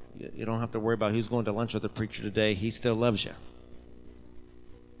way. You don't have to worry about who's going to lunch with the preacher today. He still loves you.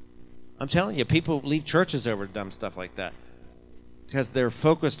 I'm telling you, people leave churches over dumb stuff like that because they're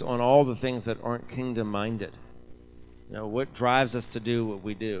focused on all the things that aren't kingdom-minded. What drives us to do what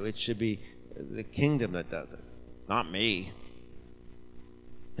we do? It should be the kingdom that does it, not me.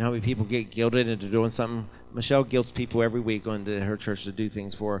 You know how many people get guilted into doing something? Michelle guilts people every week going to her church to do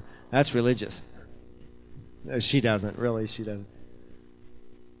things for her. That's religious. No, she doesn't. Really, she doesn't.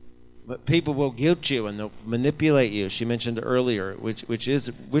 But people will guilt you and they'll manipulate you. She mentioned earlier, which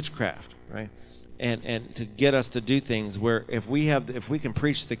is witchcraft, right? And to get us to do things where if we can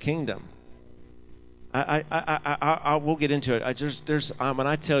preach the kingdom, I will get into it. When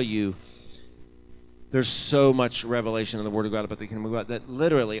I tell you, there's so much revelation in the Word of God about the kingdom of God that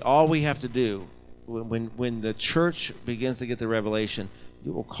literally all we have to do when the church begins to get the revelation,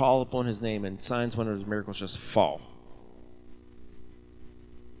 you will call upon His name and signs, wonders, miracles just fall.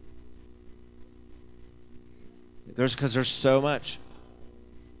 Because there's so much.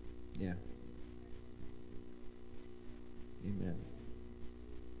 Yeah. Amen.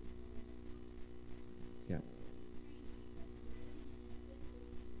 Yeah.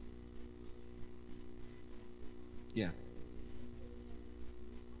 Yeah.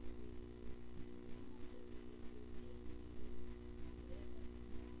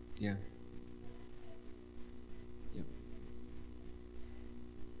 Yeah. Yep.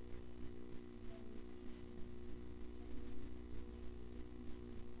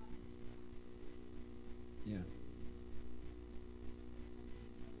 Yeah.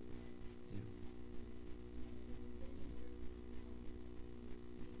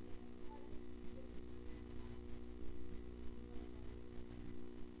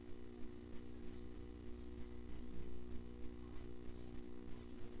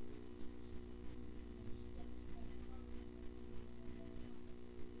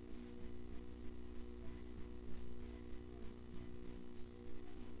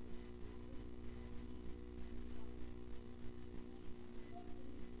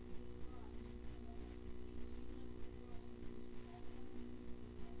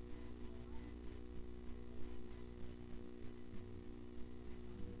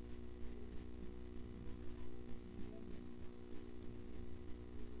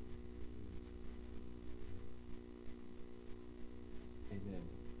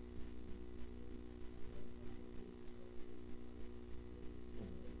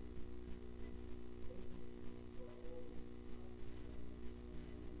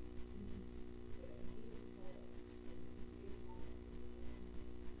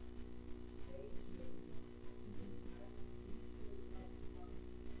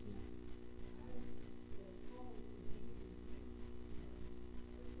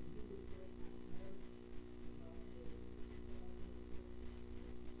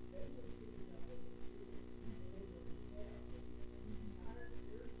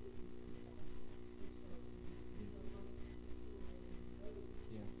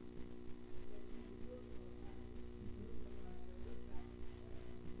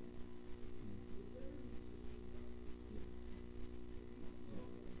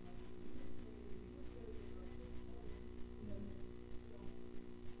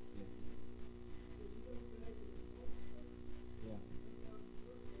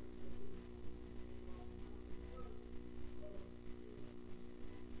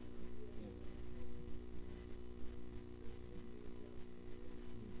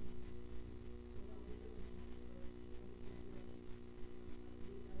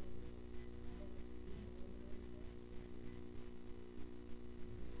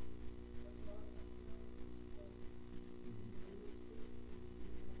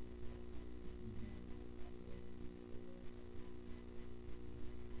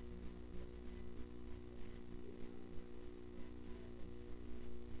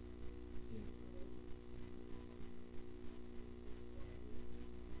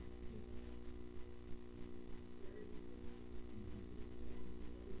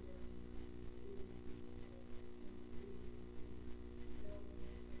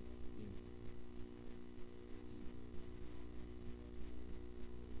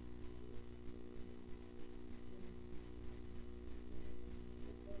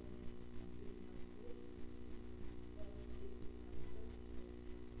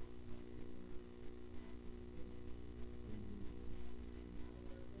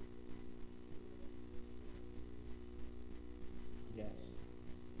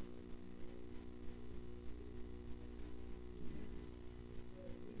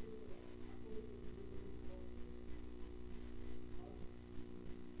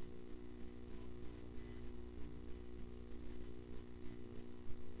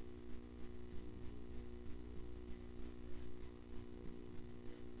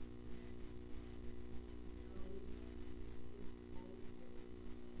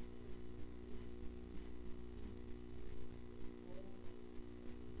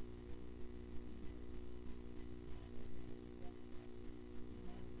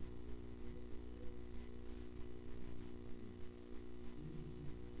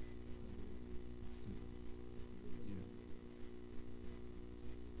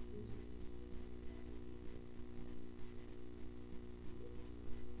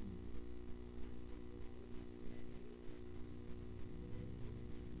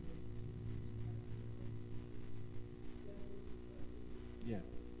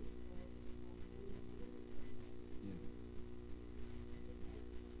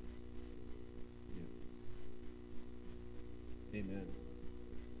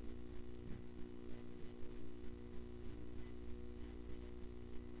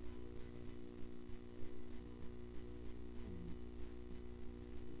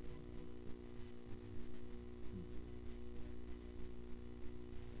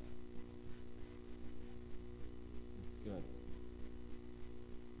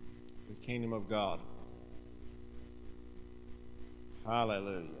 Kingdom of God.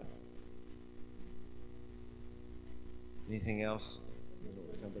 Hallelujah. Anything else?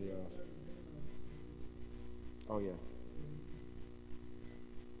 Somebody else. Oh, yeah.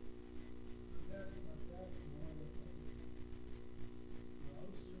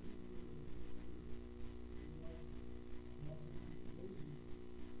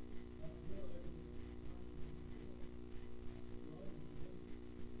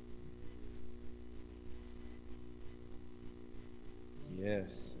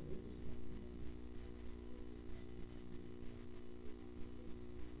 Yes.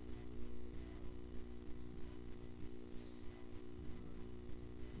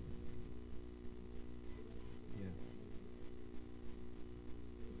 Yeah.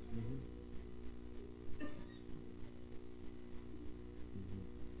 Mm-hmm. Mm-hmm.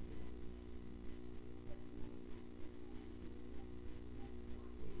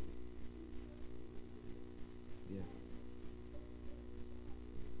 Yeah.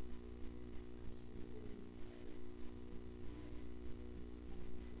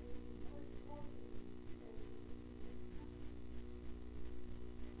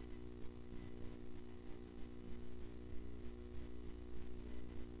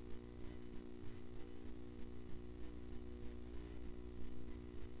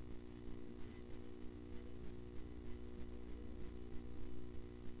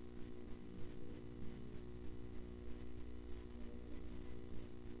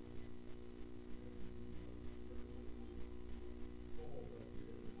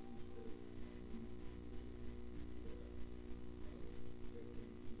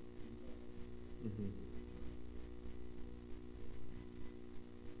 Mm-hmm.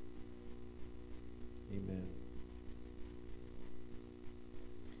 Amen.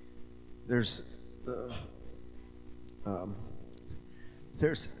 There's um,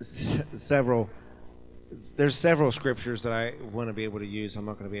 several scriptures that I want to be able to use. I'm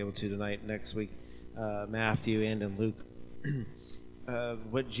not going to be able to tonight. Next week, Matthew and in Luke,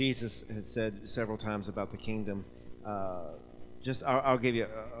 what Jesus has said several times about the kingdom. I'll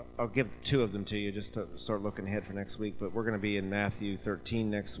give two of them to you just to start looking ahead for next week. But we're going to be in Matthew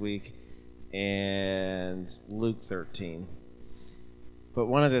 13 next week and Luke 13. But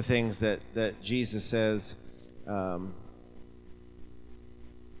one of the things that Jesus says,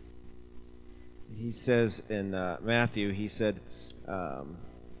 he says in Matthew, he said,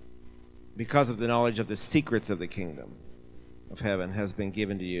 because of the knowledge of the secrets of the kingdom of heaven has been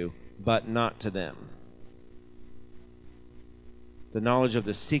given to you, but not to them. The knowledge of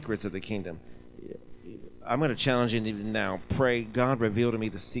the secrets of the kingdom. I'm going to challenge you even now. Pray, God, reveal to me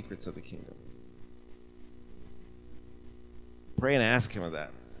the secrets of the kingdom. Pray and ask him of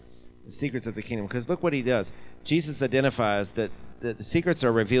that. The secrets of the kingdom. Because look what he does. Jesus identifies that the secrets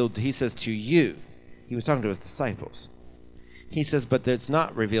are revealed, he says, to you. He was talking to his disciples. He says, but it's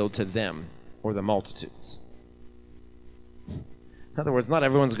not revealed to them or the multitudes. In other words, not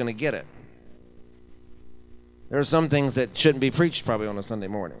everyone's going to get it. There are some things that shouldn't be preached probably on a Sunday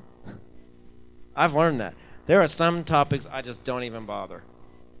morning. I've learned that. There are some topics I just don't even bother.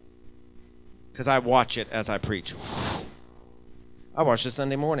 Because I watch it as I preach. I watched it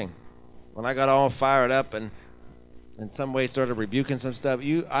Sunday morning. When I got all fired up and in some way started rebuking some stuff,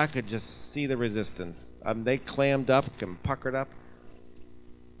 I could just see the resistance. They clammed up and puckered up.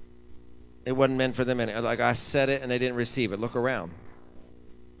 It wasn't meant for them. Like I said it and they didn't receive it. Look around.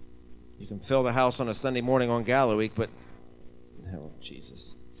 You can fill the house on a Sunday morning on Gala Week, but oh,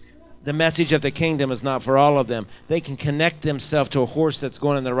 Jesus. The message of the kingdom is not for all of them. They can connect themselves to a horse that's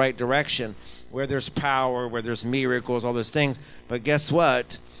going in the right direction, where there's power, where there's miracles, all those things. But guess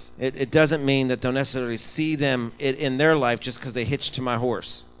what? It doesn't mean that they'll necessarily see them in their life just because they hitched to my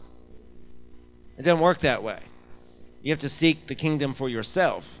horse. It doesn't work that way. You have to seek the kingdom for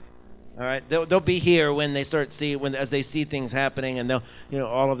yourself. All right, they'll be here when they start as they see things happening, and they'll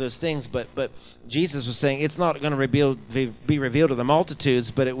all of those things. But Jesus was saying it's not going to be revealed to the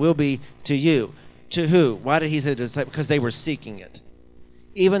multitudes, but it will be to you. To who? Why did he say to the? Because they were seeking it,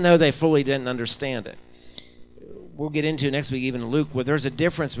 even though they fully didn't understand it. We'll get into next week, even Luke, where there's a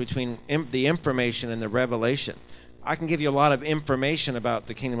difference between the information and the revelation. I can give you a lot of information about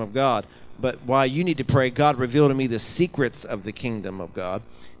the kingdom of God, but why you need to pray, God, reveal to me the secrets of the kingdom of God.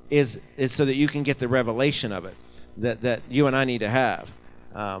 Is so that you can get the revelation of it that you and I need to have.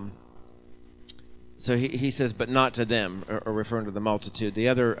 So he says, but not to them, or referring to the multitude. The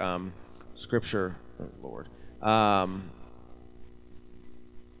other scripture, Lord,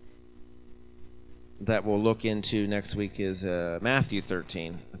 that we'll look into next week is Matthew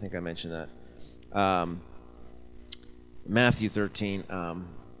 13. I think I mentioned that. Matthew 13.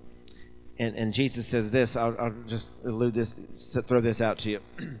 And Jesus says this. I'll just allude this, throw this out to you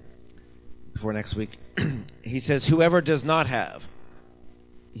before next week. He says, whoever does not have,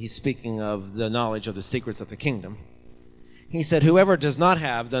 he's speaking of the knowledge of the secrets of the kingdom. He said, whoever does not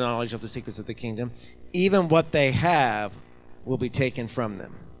have the knowledge of the secrets of the kingdom, even what they have will be taken from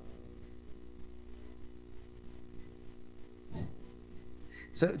them.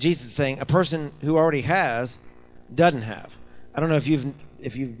 So Jesus is saying a person who already has doesn't have. I don't know if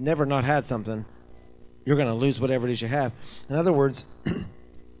you've never not had something, you're going to lose whatever it is you have. In other words,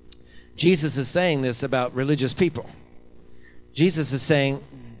 Jesus is saying this about religious people. Jesus is saying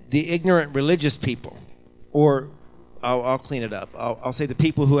the ignorant religious people, or I'll clean it up. I'll say the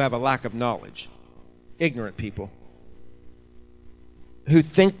people who have a lack of knowledge, ignorant people, who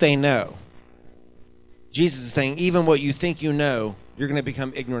think they know. Jesus is saying even what you think you know, you're going to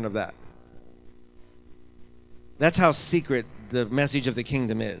become ignorant of that. That's how secret the message of the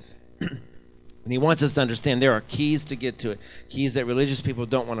kingdom is. And he wants us to understand there are keys to get to it, keys that religious people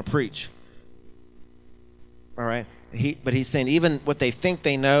don't want to preach. All right? But he's saying even what they think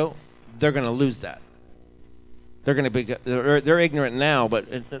they know, they're going to lose that. They're going to be they're ignorant now, but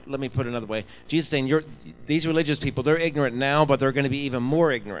let me put it another way. Jesus is saying these religious people, they're ignorant now, but they're going to be even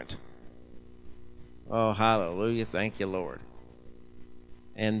more ignorant. Oh, hallelujah. Thank you, Lord.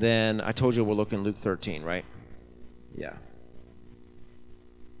 And then I told you we'll look in Luke 13, right? Yeah.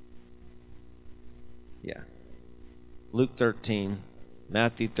 Yeah. Luke 13,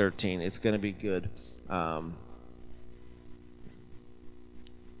 Matthew 13. It's going to be good. And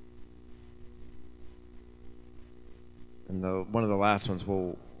one of the last ones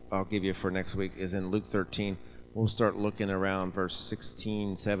I'll give you for next week is in Luke 13. We'll start looking around verse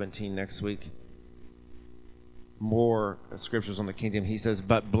 16, 17 next week. More scriptures on the kingdom. He says,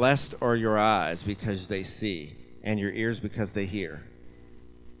 but blessed are your eyes because they see, and your ears because they hear.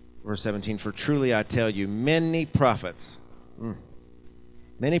 Verse 17, for truly I tell you, many prophets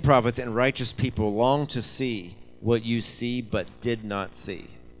and righteous people long to see what you see but did not see,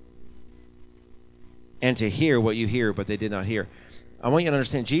 and to hear what you hear but they did not hear. I want you to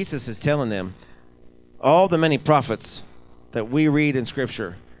understand, Jesus is telling them, all the many prophets that we read in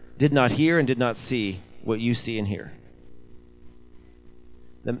Scripture did not hear and did not see what you see and hear.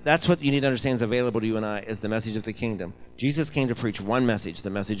 That's what you need to understand is available to you and I, is the message of the kingdom. Jesus came to preach one message,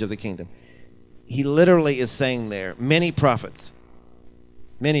 the message of the kingdom. He literally is saying there, many prophets,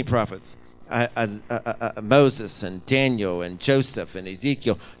 Moses and Daniel and Joseph and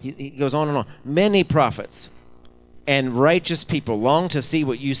Ezekiel, he goes on and on. Many prophets and righteous people long to see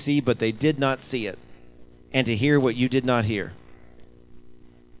what you see, but they did not see it, and to hear what you did not hear.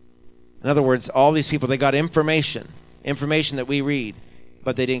 In other words, all these people, they got information that we read,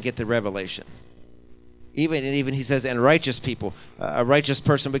 but they didn't get the revelation. Even he says, and righteous people, a righteous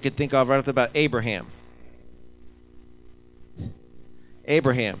person we could think of right about Abraham.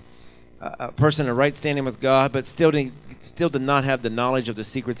 A person in right standing with God, but still did not have the knowledge of the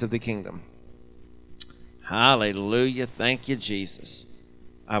secrets of the kingdom. Hallelujah. Thank you, Jesus.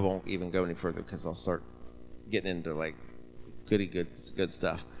 I won't even go any further because I'll start getting into like good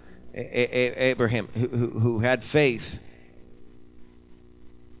stuff. Abraham, who had faith,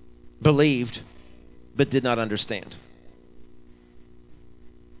 believed, but did not understand.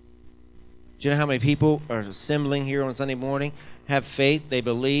 Do you know how many people are assembling here on Sunday morning, have faith, they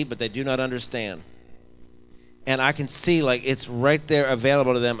believe, but they do not understand? And I can see like it's right there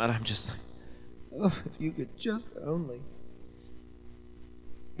available to them, and I'm just like, oh, if you could just only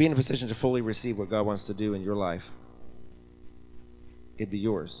be in a position to fully receive what God wants to do in your life, it'd be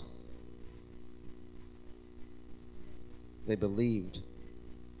yours. They believed,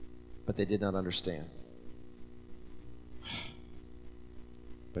 but they did not understand.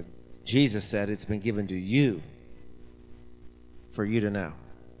 But Jesus said it's been given to you for you to know.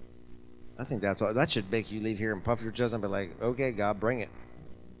 I think that's all. That should make you leave here and puff your chest and be like, okay, God, bring it.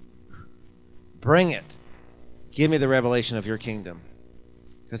 Bring it. Give me the revelation of your kingdom.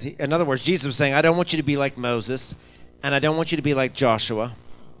 Because in other words, Jesus was saying, I don't want you to be like Moses, and I don't want you to be like Joshua.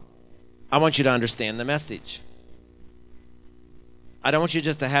 I want you to understand the message. I don't want you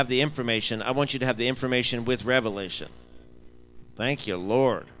just to have the information. I want you to have the information with revelation. Thank you,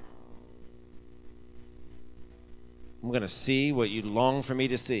 Lord. I'm going to see what you long for me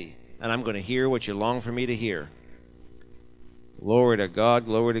to see, and I'm going to hear what you long for me to hear. Glory to God,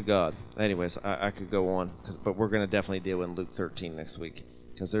 glory to God. Anyways, I could go on, but we're going to definitely deal in Luke 13 next week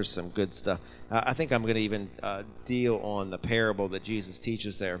because there's some good stuff. I think I'm going to even deal on the parable that Jesus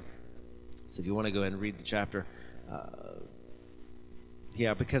teaches there. So if you want to go ahead and read the chapter.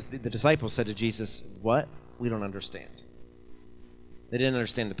 Yeah, because the disciples said to Jesus, what? We don't understand. They didn't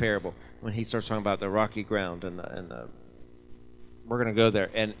understand the parable when he starts talking about the rocky ground and we're going to go there.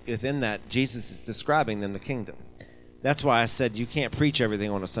 And within that, Jesus is describing them the kingdom. That's why I said you can't preach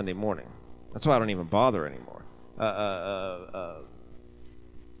everything on a Sunday morning. That's why I don't even bother anymore. A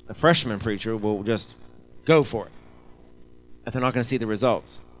freshman preacher will just go for it, and they're not going to see the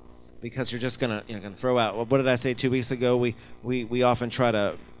results because you're just going to throw out. Well, what did I say 2 weeks ago? We often try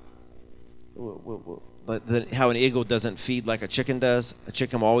to. How an eagle doesn't feed like a chicken does. A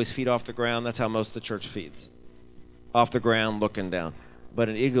chicken will always feed off the ground. That's how most of the church feeds, off the ground, looking down. But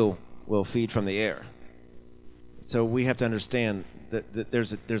an eagle will feed from the air. So we have to understand that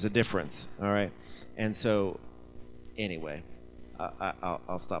there's a difference. All right, and so anyway,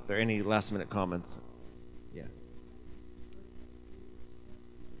 I'll stop there. Any last minute comments? Yeah.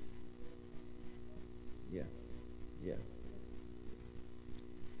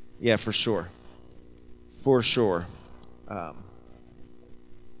 Yeah, for sure. For sure. And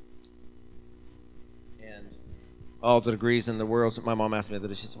all the degrees in the world. So my mom asked me the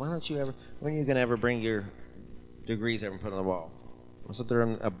other day, she said, when are you going to ever bring your degrees ever and put on the wall? I said, they're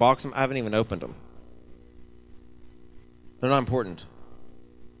in a box. I haven't even opened them. They're not important.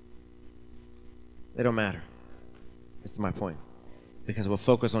 They don't matter. This is my point. Because we'll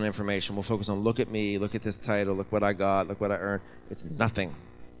focus on information. We'll focus on, look at me, look at this title, look what I got, look what I earned. It's nothing.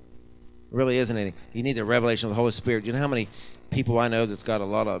 It really isn't anything. You need the revelation of the Holy Spirit. You know how many people I know that's got a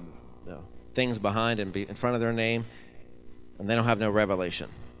lot of things behind and in front of their name, and they don't have no revelation?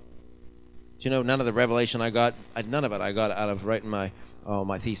 Do you know none of the revelation I got, none of it I got out of writing my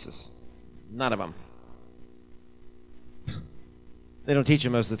thesis. None of them. They don't teach you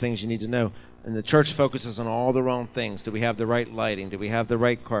most of the things you need to know. And the church focuses on all the wrong things. Do we have the right lighting? Do we have the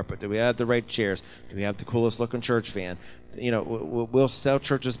right carpet? Do we have the right chairs? Do we have the coolest looking church van? We'll sell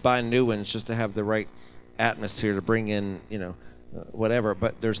churches, buy new ones just to have the right atmosphere to bring in, whatever.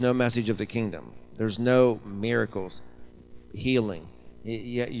 But there's no message of the kingdom. There's no miracles, healing.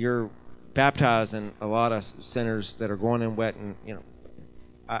 You're baptized in a lot of sinners that are going in wet, and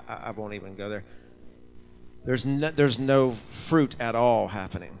I won't even go there. There's no fruit at all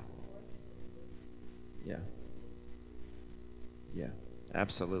happening. Yeah,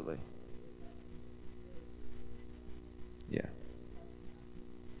 absolutely. Yeah.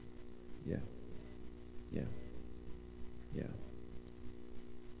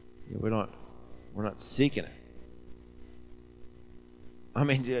 We're not seeking it. I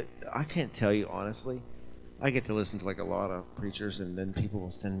mean, I can't tell you honestly. I get to listen to like a lot of preachers, and then people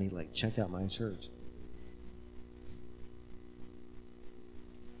will send me like, check out my church.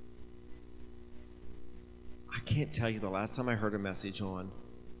 I can't tell you the last time I heard a message on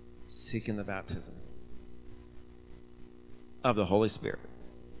seeking the baptism of the Holy Spirit.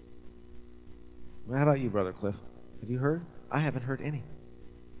 Well, how about you, Brother Cliff? Have you heard? I haven't heard any.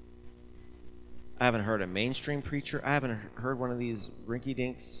 I haven't heard a mainstream preacher. I haven't heard one of these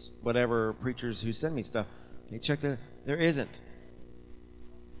rinky-dinks, whatever preachers who send me stuff. Hey, check that. There isn't.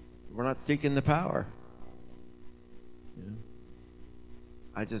 We're not seeking the power.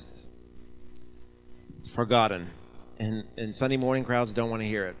 It's forgotten. And Sunday morning crowds don't want to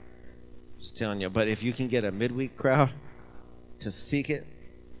hear it. Just telling you. But if you can get a midweek crowd to seek it,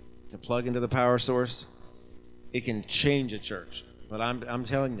 to plug into the power source, it can change a church. But I'm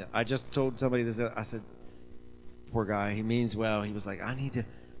telling you, I just told somebody this. I said, poor guy, he means well. He was like, I need to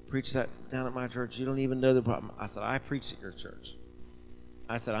preach that down at my church. You don't even know the problem. I said, I preach at your church.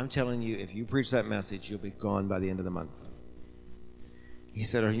 I said, I'm telling you, if you preach that message, you'll be gone by the end of the month. He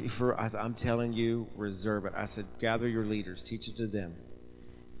said, are you for? I said, I'm telling you, reserve it. I said, gather your leaders, teach it to them.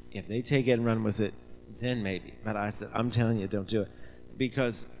 If they take it and run with it, then maybe. But I said, I'm telling you, don't do it.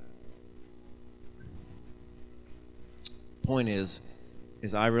 Because point is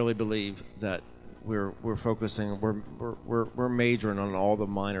I really believe that we're focusing, we're majoring on all the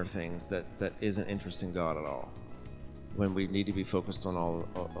minor things that isn't interesting God at all, when we need to be focused on all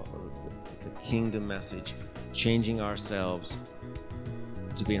the kingdom message, changing ourselves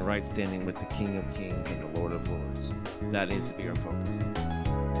to be in right standing with the King of Kings and the Lord of Lords. That needs to be our focus.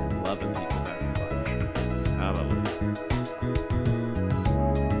 And loving people back to life. Hallelujah.